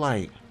though,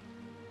 like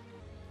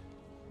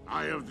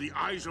I have the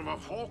eyes of a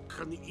hawk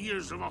and the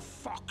ears of a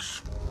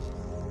fox.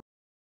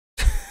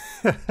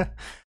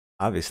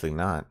 obviously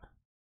not.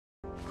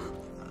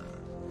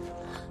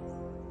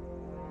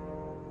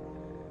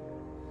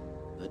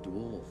 The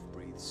dwarf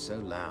breathes so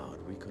loud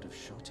we could have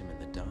shot him in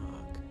the dark.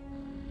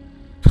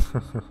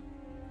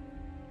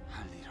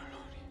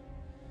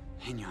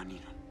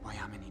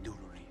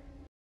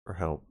 For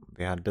help.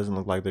 Yeah, it doesn't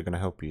look like they're gonna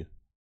help you.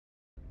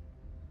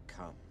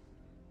 Come.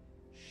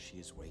 She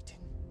is waiting.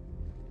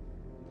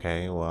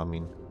 Okay, well, I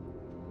mean,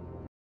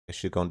 is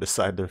she gonna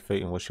decide their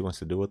fate and what she wants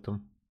to do with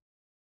them?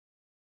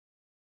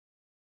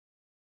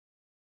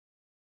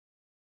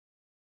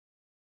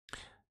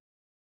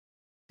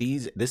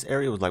 This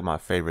area was like my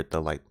favorite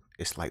though. Like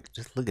it's like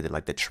just look at it,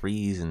 like the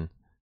trees and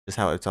just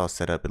how it's all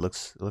set up. It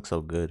looks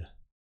so good.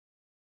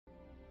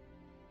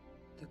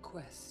 The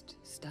quest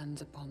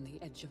stands upon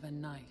the edge of a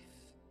knife.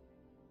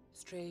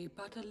 Stray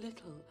but a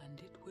little and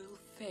it will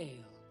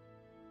fail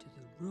to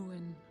the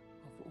ruin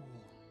of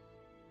all.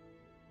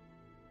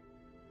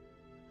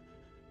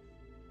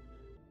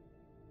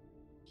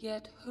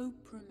 Yet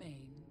hope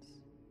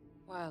remains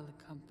while the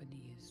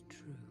company is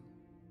true.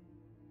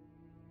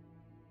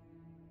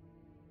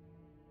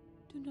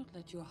 Do not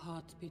let your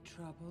hearts be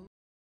troubled.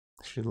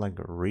 She's like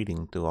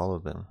reading through all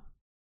of them.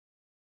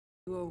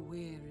 You are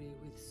weary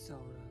with sorrow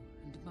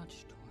and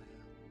much toil.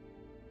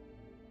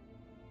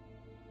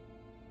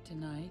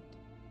 Tonight,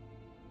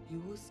 you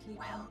will sleep.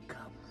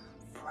 Welcome,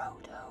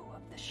 Frodo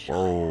of the Shire.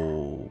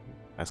 Whoa,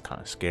 that's kind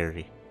of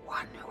scary.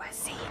 One who has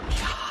seen the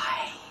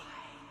eye.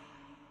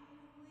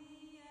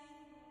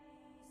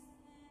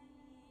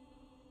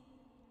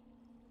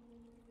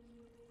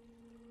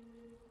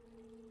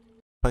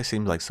 Place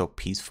seems like so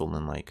peaceful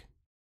and like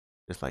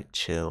just like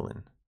chill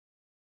and.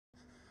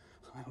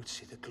 I would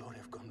see the glory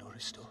of Gondor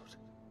restored.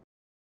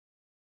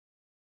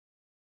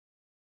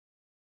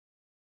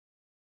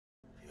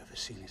 Have you ever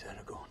seen it,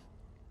 Aragorn?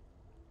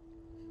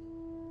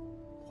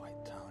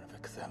 White Tower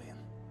of Ecthelion,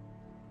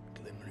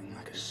 glimmering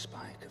like a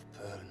spike of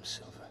pearl and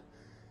silver.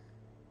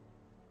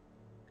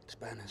 Its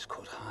banners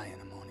caught high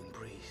in a morning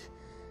breeze.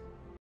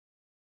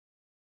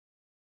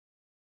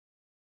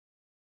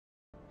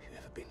 Have you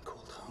ever been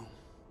called home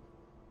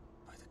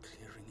by the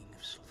clear ringing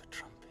of silver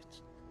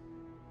trumpets?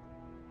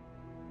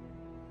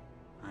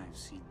 I have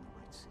seen the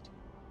White City.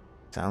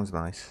 Sounds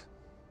nice.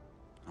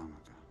 Long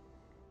ago.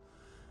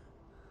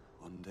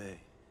 One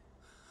day,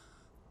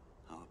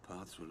 our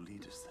paths will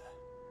lead us there.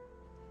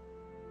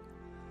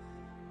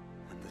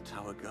 When the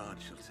Tower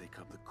Guard shall take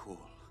up the call,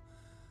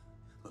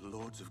 the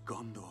Lords of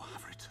Gondor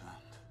have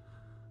returned.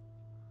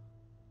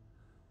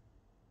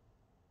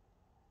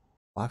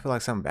 Well, I feel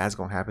like something bad's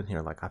gonna happen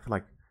here. Like I feel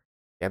like,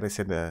 yeah, they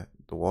said the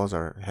walls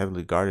are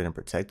heavily guarded and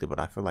protected, but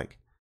I feel like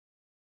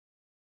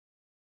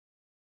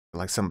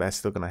something bad's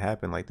still gonna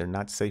happen. Like they're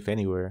not safe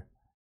anywhere.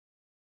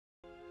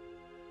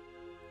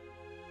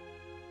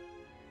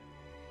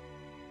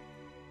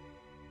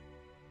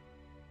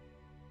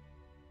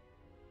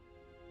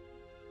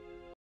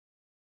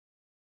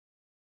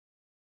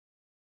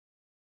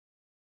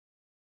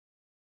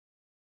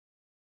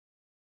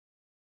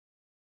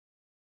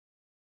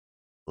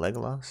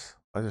 Legolas?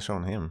 Why is it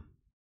showing him?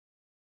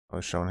 Oh,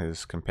 it's showing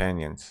his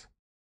companions.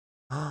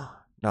 No,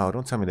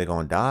 don't tell me they're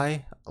gonna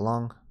die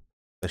along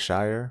the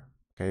Shire.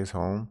 Okay, his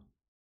home.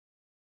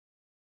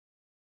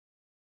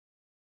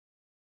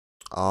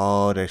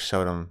 Oh, they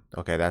showed him.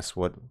 Okay, that's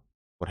what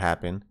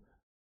happened.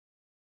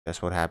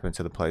 That's what happened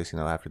to the place, you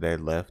know, after they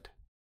had left.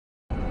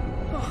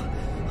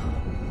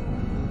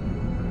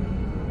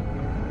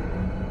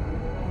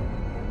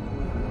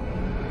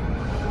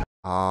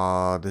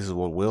 Oh, this is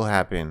what will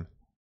happen.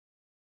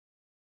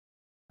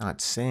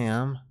 Not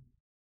Sam.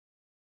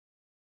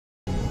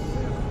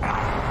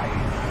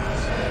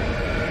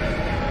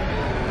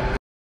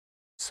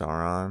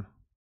 Sauron.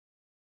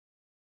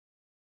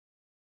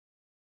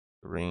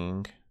 The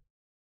ring.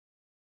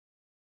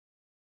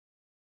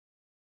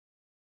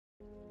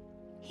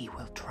 He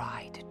will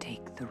try to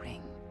take the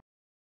ring.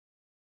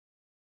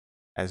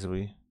 As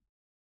we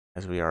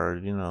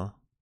already know.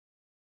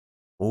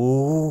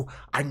 Oh,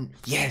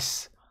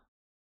 yes.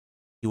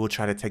 He will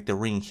try to take the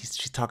ring.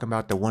 She's talking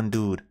about the one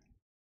dude.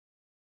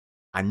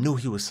 I knew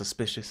he was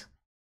suspicious.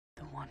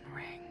 The One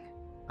Ring.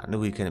 I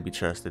knew he couldn't be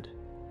trusted.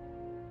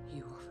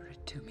 You offer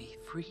it to me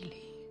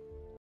freely.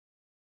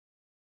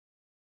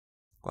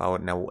 Why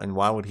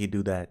would he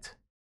do that?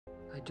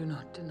 I do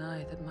not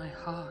deny that my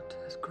heart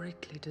has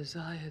greatly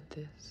desired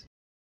this.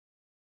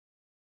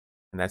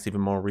 And that's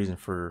even more reason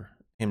for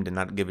him to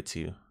not give it to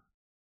you.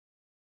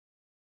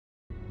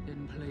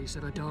 In place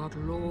of a Dark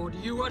Lord,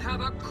 you would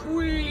have a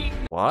queen!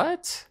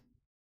 What?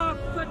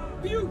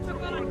 But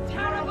beautiful and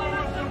terrible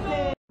as the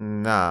Lord!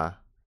 Nah.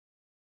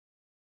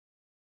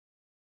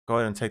 Go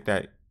ahead and take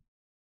that.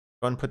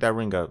 Go ahead and put that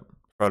ring up,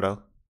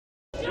 Frodo.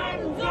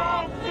 Sons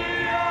of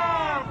the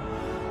earth!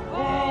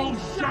 All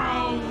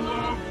shall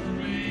love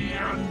me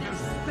and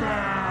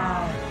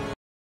despair!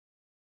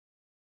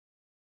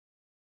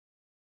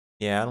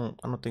 Yeah,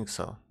 I don't think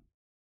so.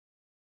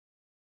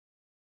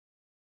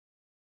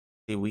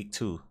 See, week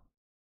 2.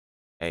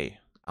 Hey,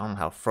 I don't know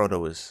how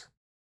Frodo is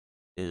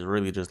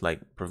really just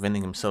like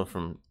preventing himself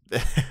from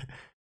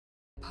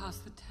Pass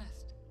the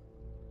test.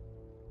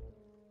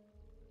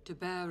 To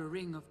bear a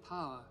ring of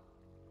power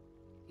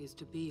is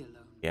to be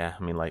alone. Yeah,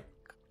 I mean like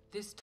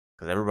This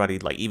because everybody,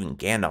 like even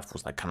Gandalf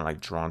was like kind of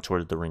like drawn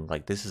towards the ring.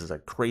 Like this is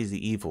like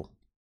crazy evil.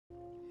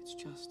 It's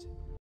just...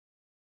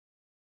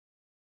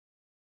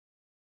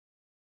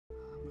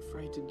 I'm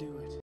afraid to do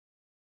it.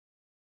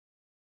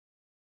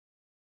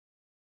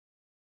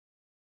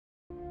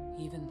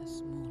 Even the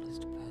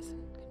smallest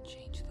person can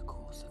change the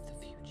course of the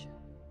future.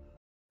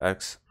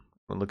 X.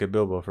 Look at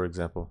Bilbo, for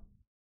example.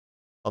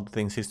 All the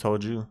things he's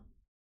told you.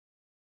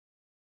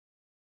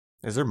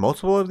 Is there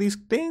multiple of these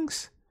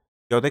things?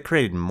 Yo, they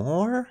created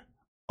more?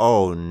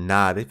 Oh,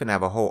 nah. They finna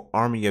have a whole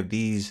army of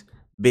these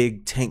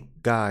big tank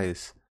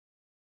guys.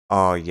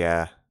 Oh,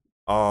 yeah.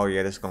 Oh,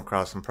 yeah. This is gonna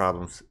cause some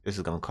problems. This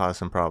is gonna cause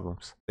some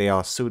problems. They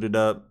all suited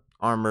up.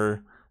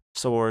 Armor,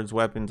 swords,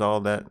 weapons,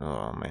 all that.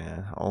 Oh,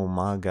 man. Oh,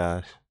 my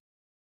gosh.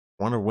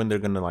 Wonder when they're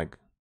gonna, like...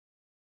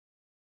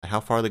 How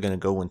far are they gonna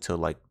go until,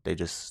 like, they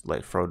just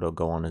let Frodo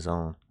go on his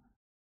own?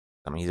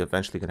 I mean, he's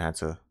eventually gonna have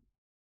to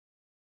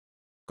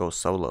go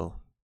solo.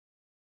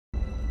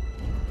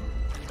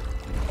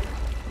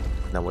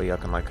 That way y'all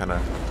can like kind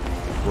of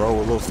grow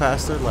a little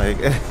faster. Like,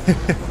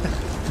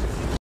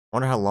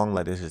 wonder how long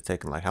like this is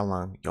taking. Like how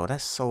long? Yo,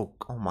 that's so.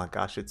 Oh my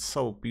gosh, it's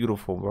so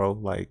beautiful, bro.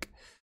 Like,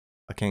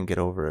 I can't get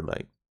over it.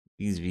 Like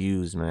these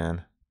views,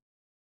 man.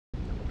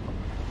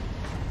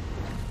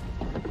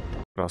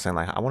 But I was saying,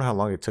 like, I wonder how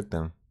long it took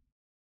them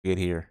to get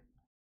here.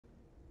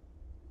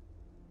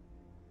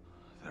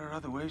 There are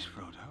other ways,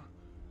 Frodo.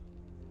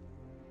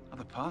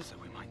 Other paths that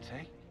we might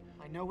take.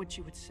 I know what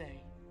you would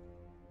say.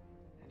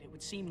 And it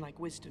would seem like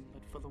wisdom,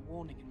 but for the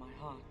warning in my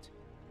heart.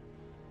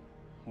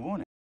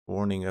 Warning?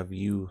 Warning of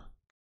you.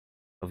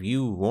 Of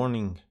you,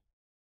 warning.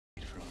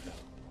 Frodo.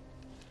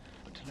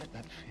 But to let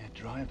that fear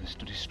drive us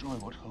to destroy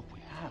what hope we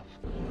have.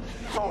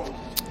 No!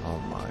 Oh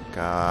my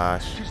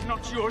gosh. It is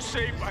not yours,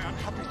 saved by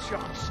unhappy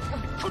chance.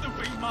 It could have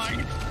been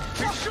mine.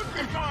 It should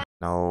be mine.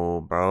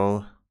 No,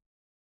 bro.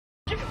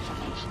 Give it to me.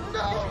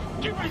 No!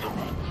 Give me the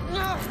book.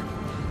 No!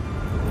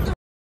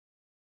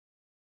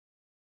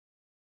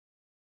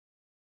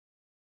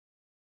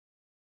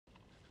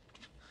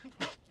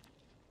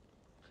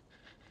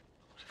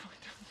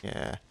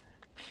 Yeah.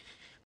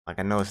 Like,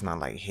 I know it's not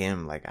like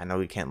him. Like, I know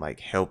he can't like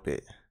help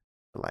it.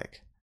 But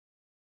like,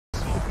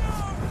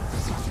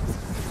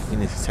 he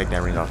needs to take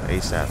that ring off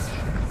ASAP.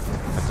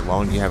 Like, the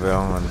longer you have it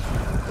on.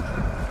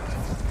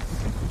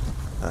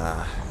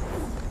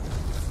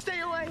 Stay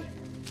away!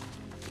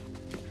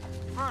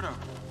 Frodo!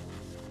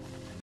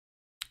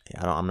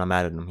 Yeah, I'm not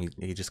mad at him.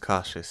 He's just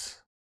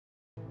cautious.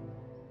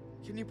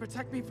 Can you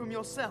protect me from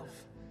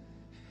yourself?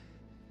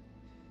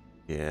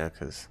 Yeah,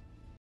 because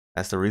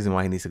that's the reason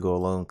why he needs to go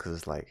alone. Because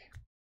it's like,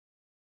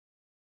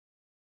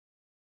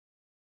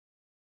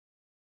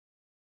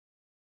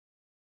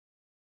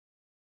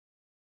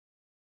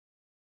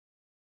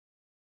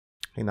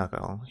 he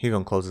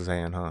gonna close his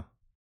hand, huh?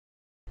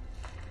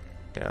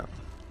 Yeah.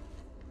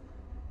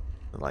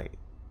 Like,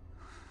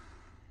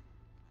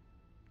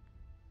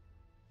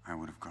 I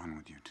would have gone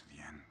with you to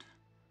the end.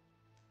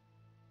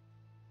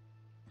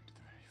 Into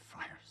the very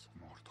fires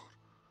of Mordor.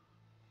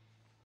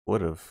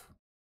 would have.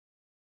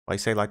 Why you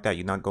say like that?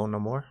 You not going no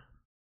more?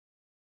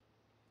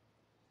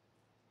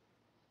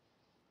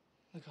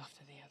 Look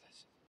after the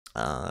others.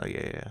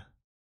 Yeah.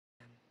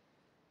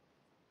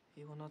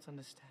 He will not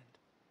understand.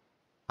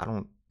 I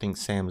don't think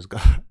Sam's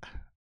gonna.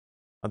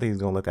 I think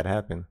he's gonna let that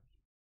happen.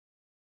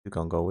 He's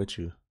gonna go with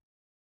you.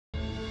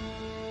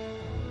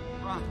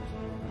 Run!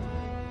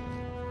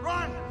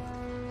 Run!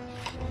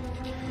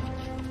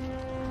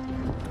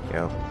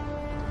 Yo.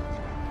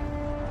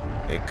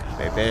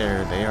 They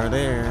there. They are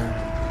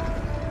there.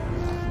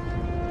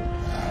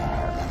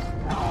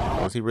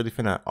 Oh, is he really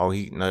finna? Oh,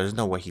 no, there's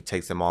no way he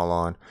takes them all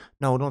on.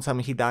 No, don't tell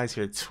me he dies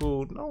here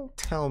too. Don't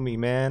tell me,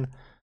 man.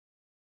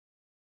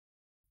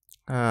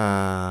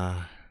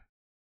 Come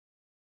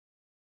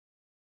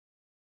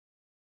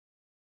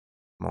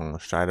on,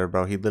 Strider,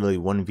 bro. He literally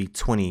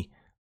 1v20.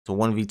 It's a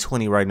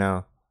 1v20 right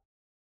now.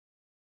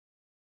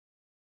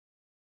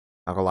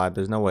 Not gonna lie,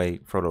 there's no way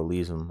Frodo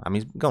leaves him. I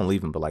mean, he's gonna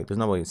leave him, but like, there's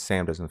no way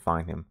Sam doesn't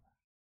find him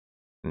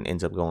and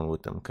ends up going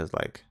with them, because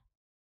like,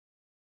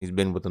 he's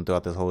been with them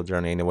throughout this whole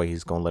journey. Anyway,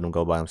 he's gonna let him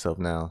go by himself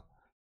now.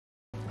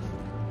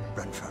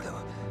 Run,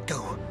 Frodo.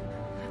 Go.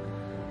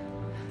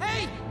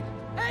 Hey!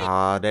 Hey!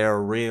 Ah, they're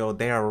real.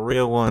 They are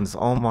real ones.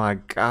 Oh my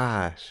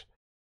gosh.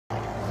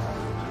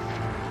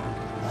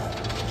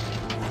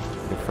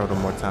 Give Frodo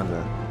more time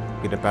to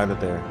get up out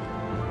of there.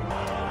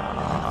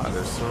 Ah,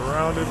 they're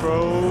surrounded,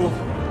 bro.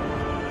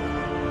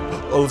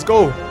 Oh, let's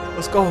go.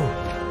 Let's go.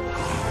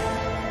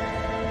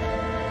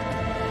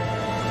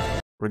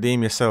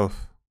 Redeem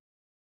yourself.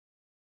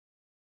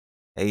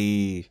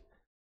 Hey.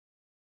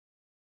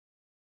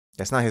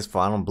 That's not his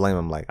fault. I don't blame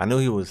him. Like, I knew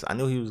he was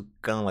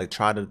gonna like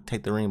try to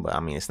take the ring, but I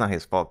mean, it's not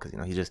his fault because, you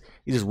know, he's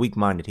just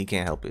weak-minded. He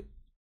can't help it.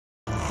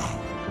 The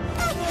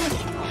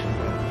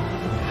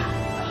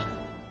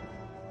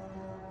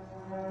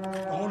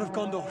Horn of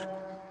Gondor.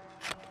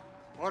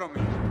 What on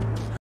me?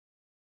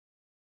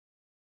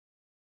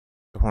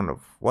 The Horn of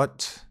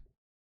what?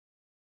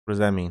 What does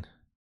that mean?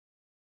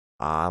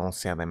 I don't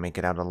see how they make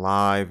it out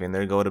alive. And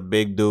there go the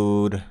big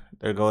dude.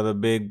 There go the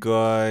big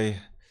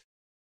guy.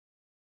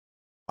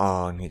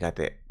 Oh, and he got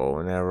that bow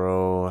and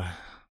arrow.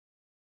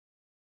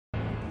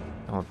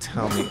 Don't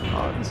tell me.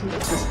 Oh, this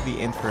is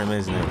the end for him,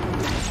 isn't it?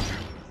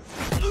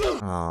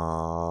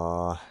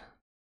 Aww.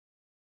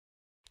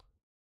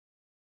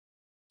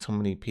 So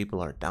many people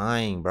are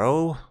dying,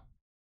 bro.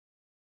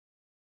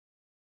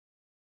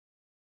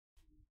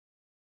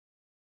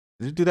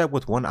 Did he do that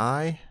with one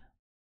eye?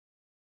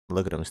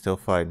 Look at him, still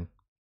fighting.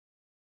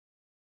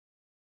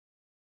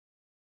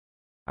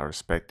 I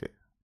respect it.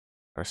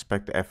 I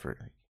respect the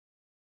effort.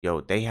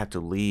 Yo, they have to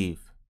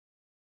leave.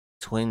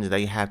 Twins,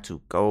 they have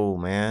to go,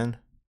 man.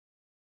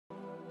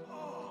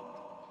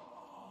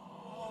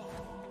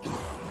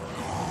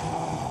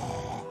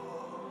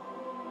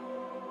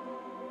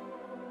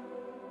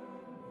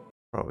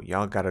 Bro,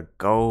 y'all gotta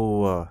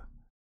go.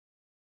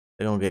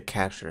 They're gonna get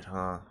captured,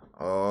 huh?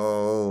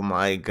 Oh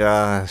my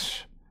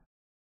gosh.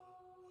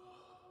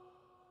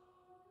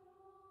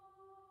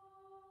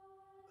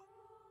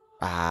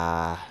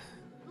 Ah.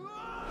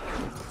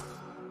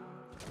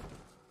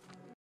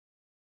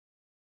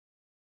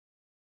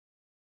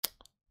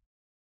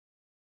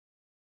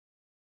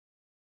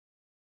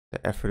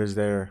 The effort is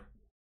there.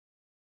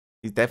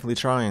 He's definitely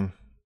trying.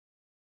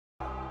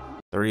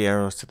 3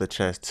 arrows to the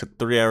chest. Took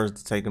 3 arrows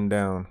to take him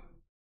down.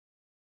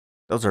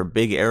 Those are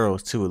big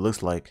arrows too, it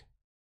looks like.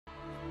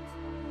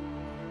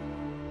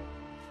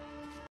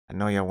 I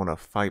know y'all want to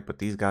fight, but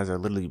these guys are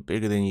literally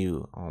bigger than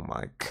you. Oh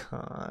my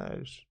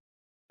gosh.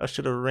 I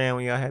should have ran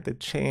when y'all had the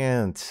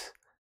chance.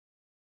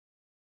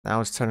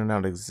 Now it's turning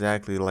out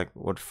exactly like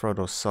what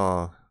Frodo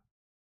saw.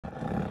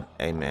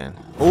 Hey man.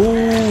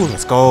 Ooh,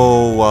 let's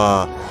go.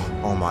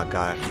 Oh my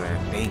god,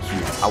 man. Thank you.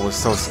 I was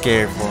so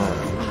scared for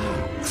him.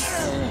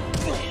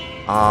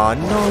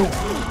 No.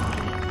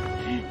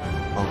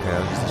 Okay,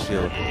 that's just a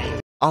shield.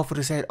 Off with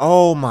his head.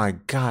 Oh my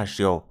gosh,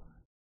 yo.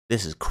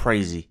 This is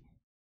crazy.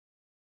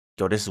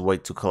 Yo, this is way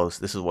too close.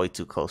 This is way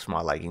too close for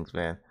my likings,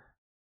 man.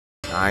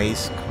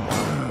 Nice. Come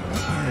on.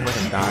 Don't let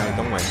him die.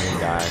 Don't let him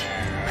die.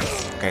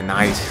 Okay,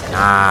 nice.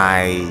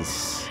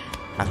 Nice.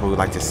 That's what we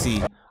like to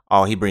see.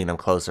 Oh, he bringing them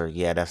closer.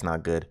 Yeah, that's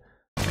not good.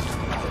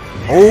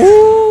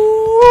 Oh!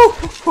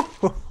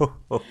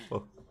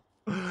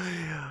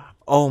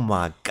 Oh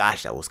my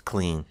gosh, that was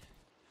clean.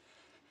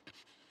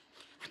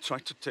 I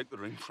tried to take the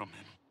ring from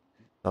him.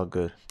 Oh,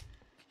 good.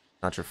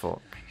 Not your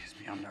fault. It's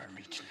beyond our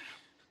reach now.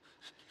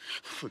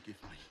 Forgive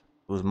me.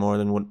 It was more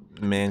than what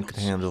man could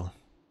handle.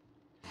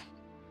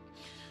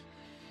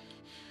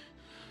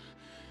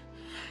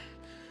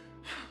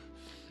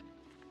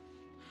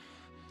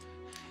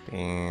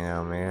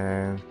 Damn,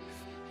 man.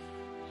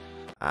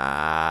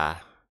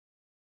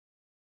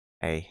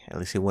 Hey, at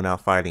least he went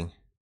out fighting.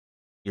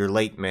 You're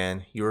late,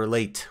 man. You were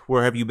late.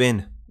 Where have you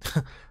been?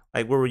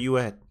 Like, where were you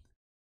at?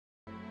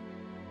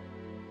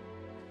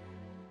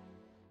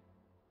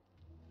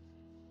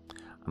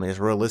 I mean, it's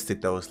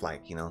realistic, though. It's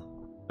like, you know,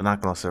 they're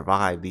not going to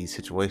survive these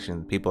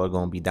situations. People are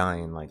going to be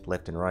dying, like,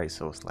 left and right.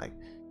 So it's like,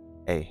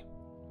 hey.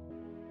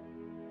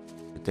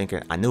 You're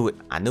thinking, I knew it.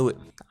 I knew it.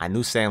 I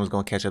knew Sam was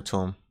going to catch up to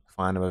him,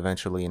 find him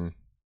eventually, and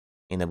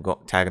end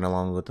up tagging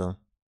along with him.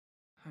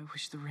 I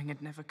wish the ring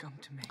had never come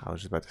to me. I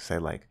was just about to say,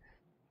 like,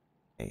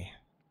 hey,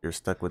 you're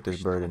stuck with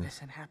this burden. This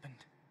had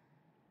happened.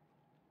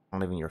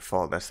 Not even your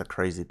fault. That's the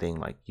crazy thing.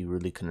 Like, you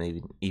really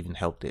couldn't even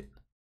helped it.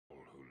 All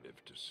who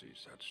live to see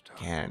such times,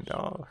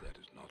 Gandalf. that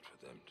is not for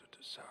them to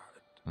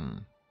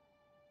decide.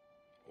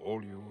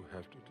 All you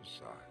have to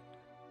decide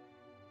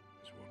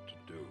is what to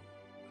do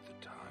with the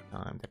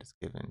time That is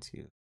given to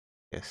you.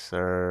 Yes,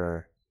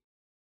 sir.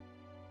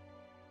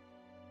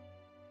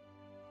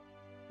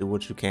 Do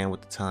what you can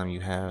with the time you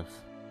have.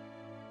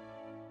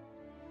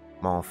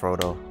 Come on,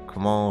 Frodo.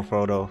 Come on,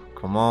 Frodo.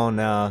 Come on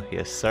now.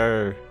 Yes,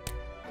 sir.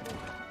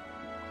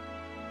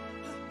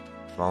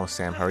 Come on,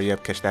 Sam. Hurry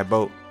up. Catch that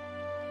boat.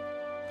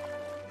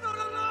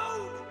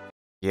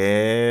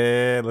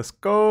 Yeah, let's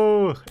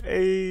go.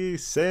 Hey,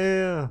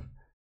 Sam.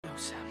 No,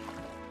 Sam.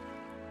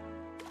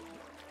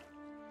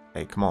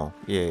 Hey, come on.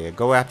 Yeah,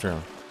 go after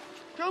him.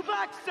 Go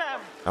back,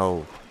 Sam!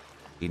 Oh,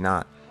 you're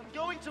not. I'm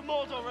going to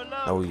Mordor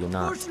alone. No, you're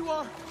not. Of course you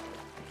are.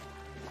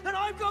 And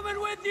I'm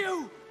coming with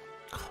you!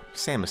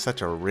 Sam is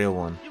such a real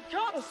one. You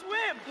can't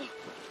swim!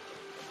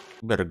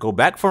 You better go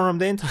back for him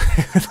then.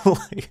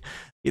 Like,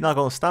 you're not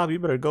gonna stop. You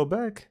better go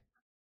back.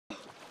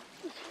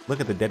 Look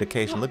at the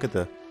dedication. Look.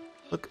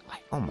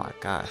 Like, oh my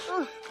gosh.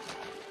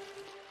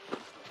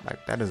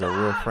 Like, that is a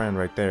real friend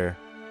right there.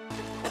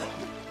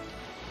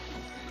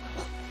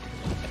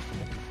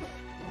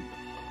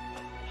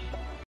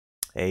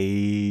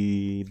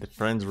 Hey, the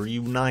friends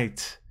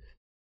reunite.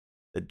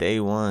 The day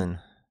one.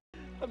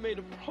 I made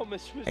a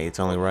promise with Hey, it's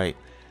only right.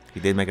 He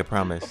did make a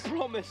promise. A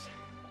promise.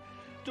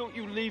 Don't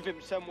you leave him,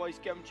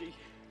 Samwise Gamgee.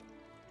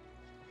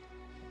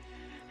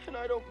 And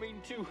I don't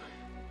mean to.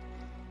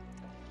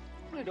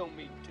 I don't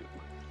mean to.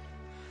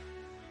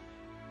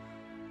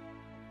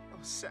 Oh,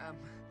 Sam.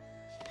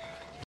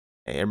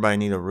 Hey, everybody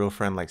need a real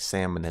friend like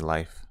Sam in their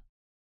life.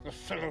 The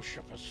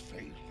Fellowship has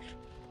failed.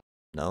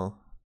 No,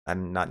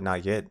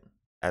 not yet.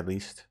 At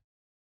least,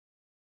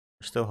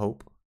 there's still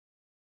hope.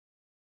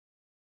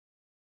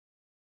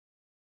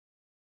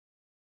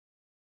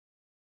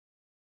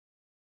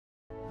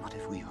 Not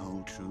if we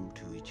hold true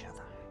to each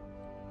other.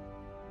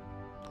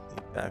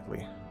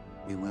 Exactly.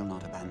 We will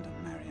not abandon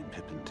Merry and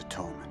Pippin to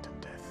torment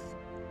and death.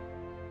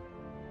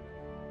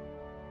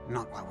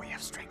 Not while we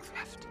have strength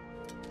left.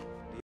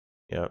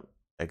 Yep,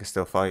 they can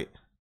still fight.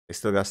 They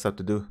still got stuff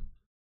to do.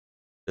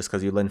 Just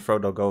because you letting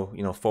Frodo go,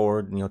 you know,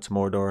 forward, you know, to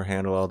Mordor,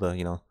 handle all the,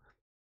 you know,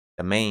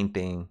 the main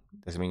thing,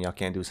 doesn't mean y'all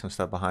can't do some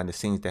stuff behind the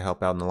scenes to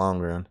help out in the long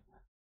run.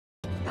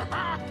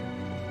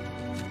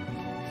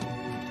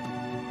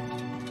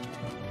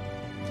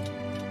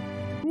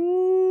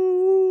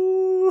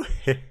 Ooh,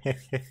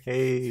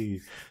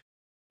 hey,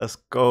 let's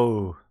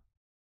go.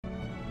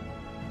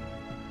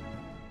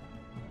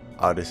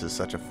 Oh, this is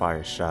such a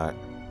fire shot.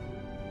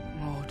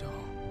 Mordor.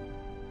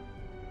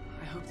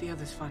 I hope the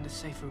others find a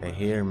safer They route.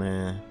 here,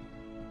 man.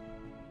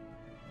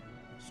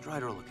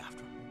 Strider will look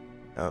after him.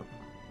 Yep.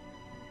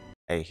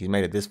 Hey, he's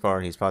made it this far.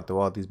 He's fought through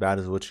all these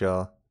battles with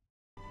y'all.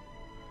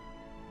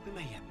 We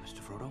may yet, Mr.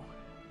 Frodo.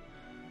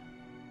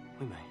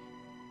 We may.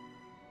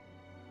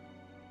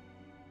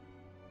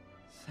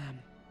 Sam.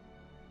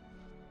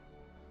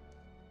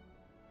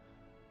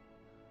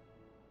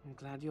 I'm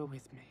glad you're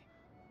with me.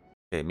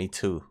 Yeah, me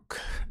too.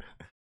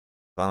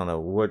 I don't know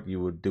what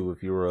you would do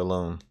if you were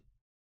alone.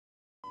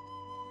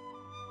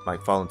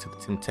 Like fall into the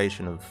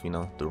temptation of, you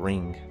know, the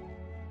ring,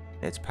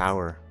 its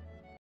power.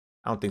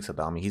 I don't think so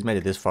though. I mean, he's made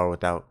it this far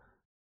without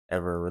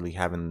ever really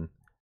having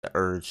the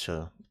urge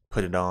to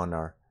put it on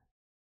or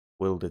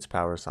wield its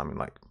power. So I mean,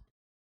 like,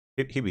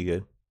 he'd be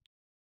good.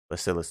 But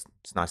still, it's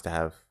nice to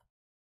have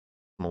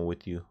someone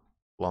with you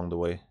along the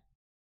way.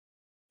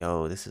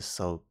 Yo, this is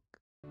so.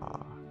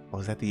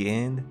 Was that the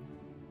end?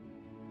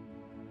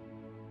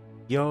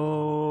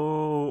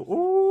 Yo,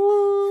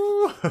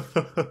 ooh.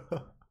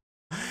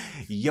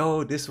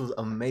 Yo, this was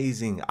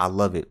amazing. I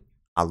love it.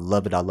 I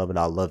love it. I love it.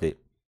 I love it.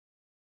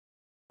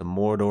 The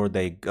Mordor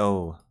they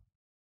go.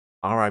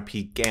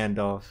 R.I.P.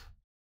 Gandalf.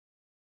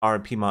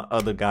 R.I.P. my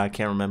other guy.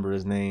 Can't remember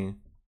his name.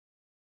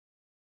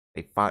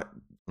 They fought,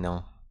 you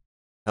know,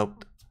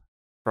 helped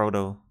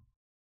Frodo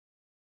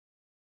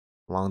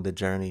along the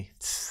journey.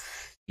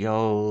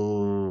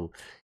 Yo,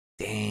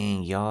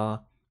 dang,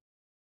 y'all.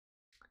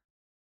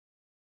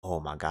 Oh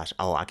my gosh.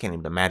 Oh, I can't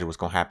even imagine what's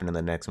gonna happen in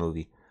the next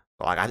movie.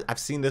 Like I've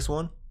seen this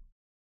one,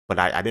 but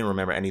I didn't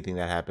remember anything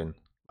that happened.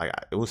 Like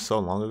it was so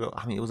long ago.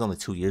 I mean, it was only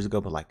 2 years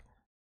ago, but like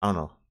I don't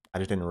know. I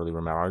just didn't really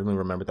remember. I only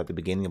remembered at the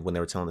beginning of when they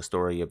were telling the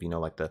story of, you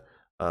know, like the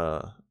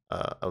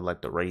of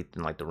like the wraith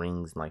and like the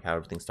rings and like how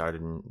everything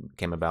started and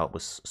came about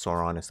with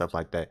Sauron and stuff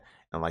like that,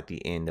 and like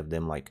the end of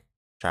them like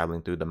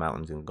traveling through the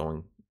mountains and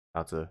going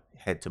out to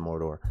head to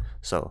Mordor.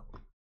 So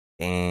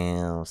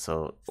damn.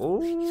 So,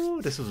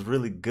 oh, this was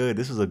really good.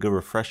 This was a good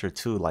refresher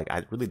too. Like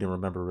I really didn't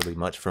remember really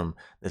much from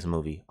this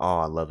movie. Oh,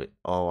 I love it.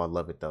 Oh, I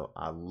love it though.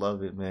 I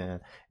love it,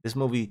 man. This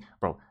movie,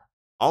 bro.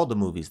 All the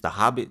movies, The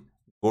Hobbit,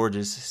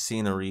 gorgeous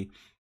scenery.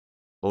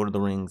 Lord of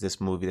the Rings,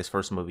 this movie, this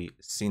first movie,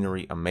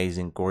 scenery,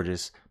 amazing,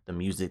 gorgeous. The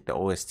music, the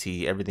OST,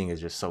 everything is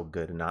just so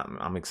good, and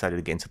I'm excited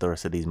to get into the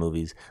rest of these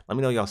movies. Let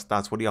me know y'all's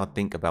thoughts. What do y'all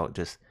think about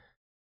just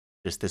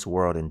this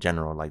world in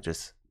general, like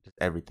just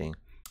everything?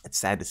 It's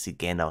sad to see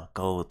Gandalf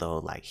go though.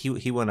 Like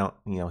he went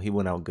out, you know, he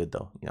went out good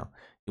though. You know,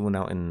 he went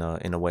out in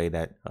a way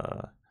that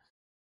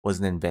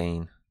wasn't in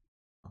vain.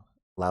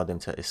 Allowed them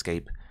to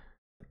escape.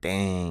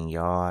 Dang,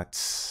 y'all.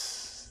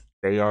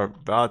 They are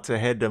about to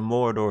head to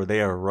Mordor.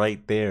 They are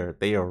right there.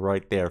 They are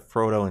right there.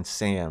 Frodo and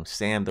Sam.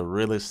 Sam, the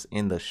realest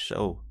in the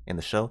show. In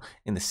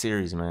the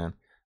series, man.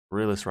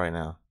 Realest right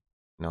now.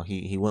 You know,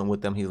 he went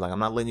with them. He's like, I'm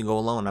not letting you go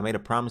alone. I made a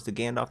promise to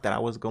Gandalf that I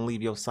wasn't gonna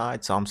leave your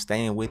side, so I'm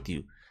staying with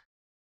you.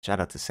 Shout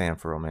out to Sam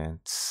for real,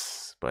 man.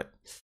 But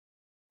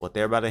what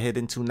they're about to head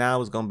into now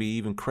is gonna be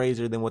even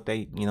crazier than what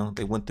they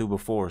went through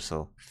before.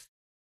 So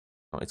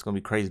it's gonna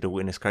be crazy to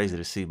witness, crazy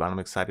to see. But I'm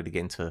excited to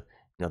get into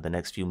the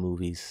next few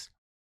movies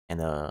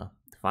and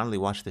finally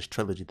watch this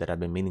trilogy that I've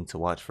been meaning to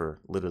watch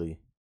for literally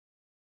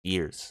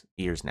years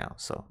now.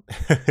 So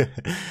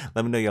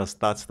let me know y'all's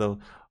thoughts though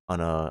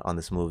on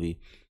this movie,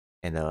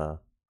 and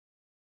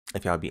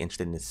if y'all be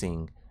interested in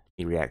seeing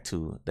me react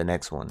to the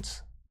next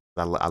ones.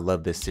 I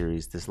love this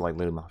series. This is like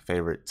literally my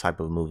favorite type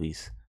of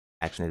movies: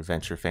 action,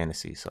 adventure,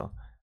 fantasy. So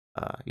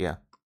yeah,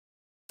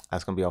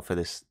 that's gonna be all for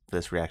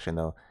this reaction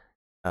though.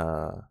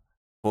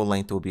 Full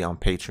length will be on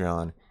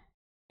Patreon,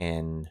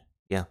 and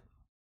yeah,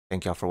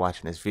 thank y'all for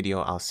watching this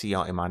video. I'll see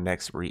y'all in my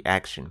next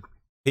reaction.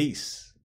 Peace.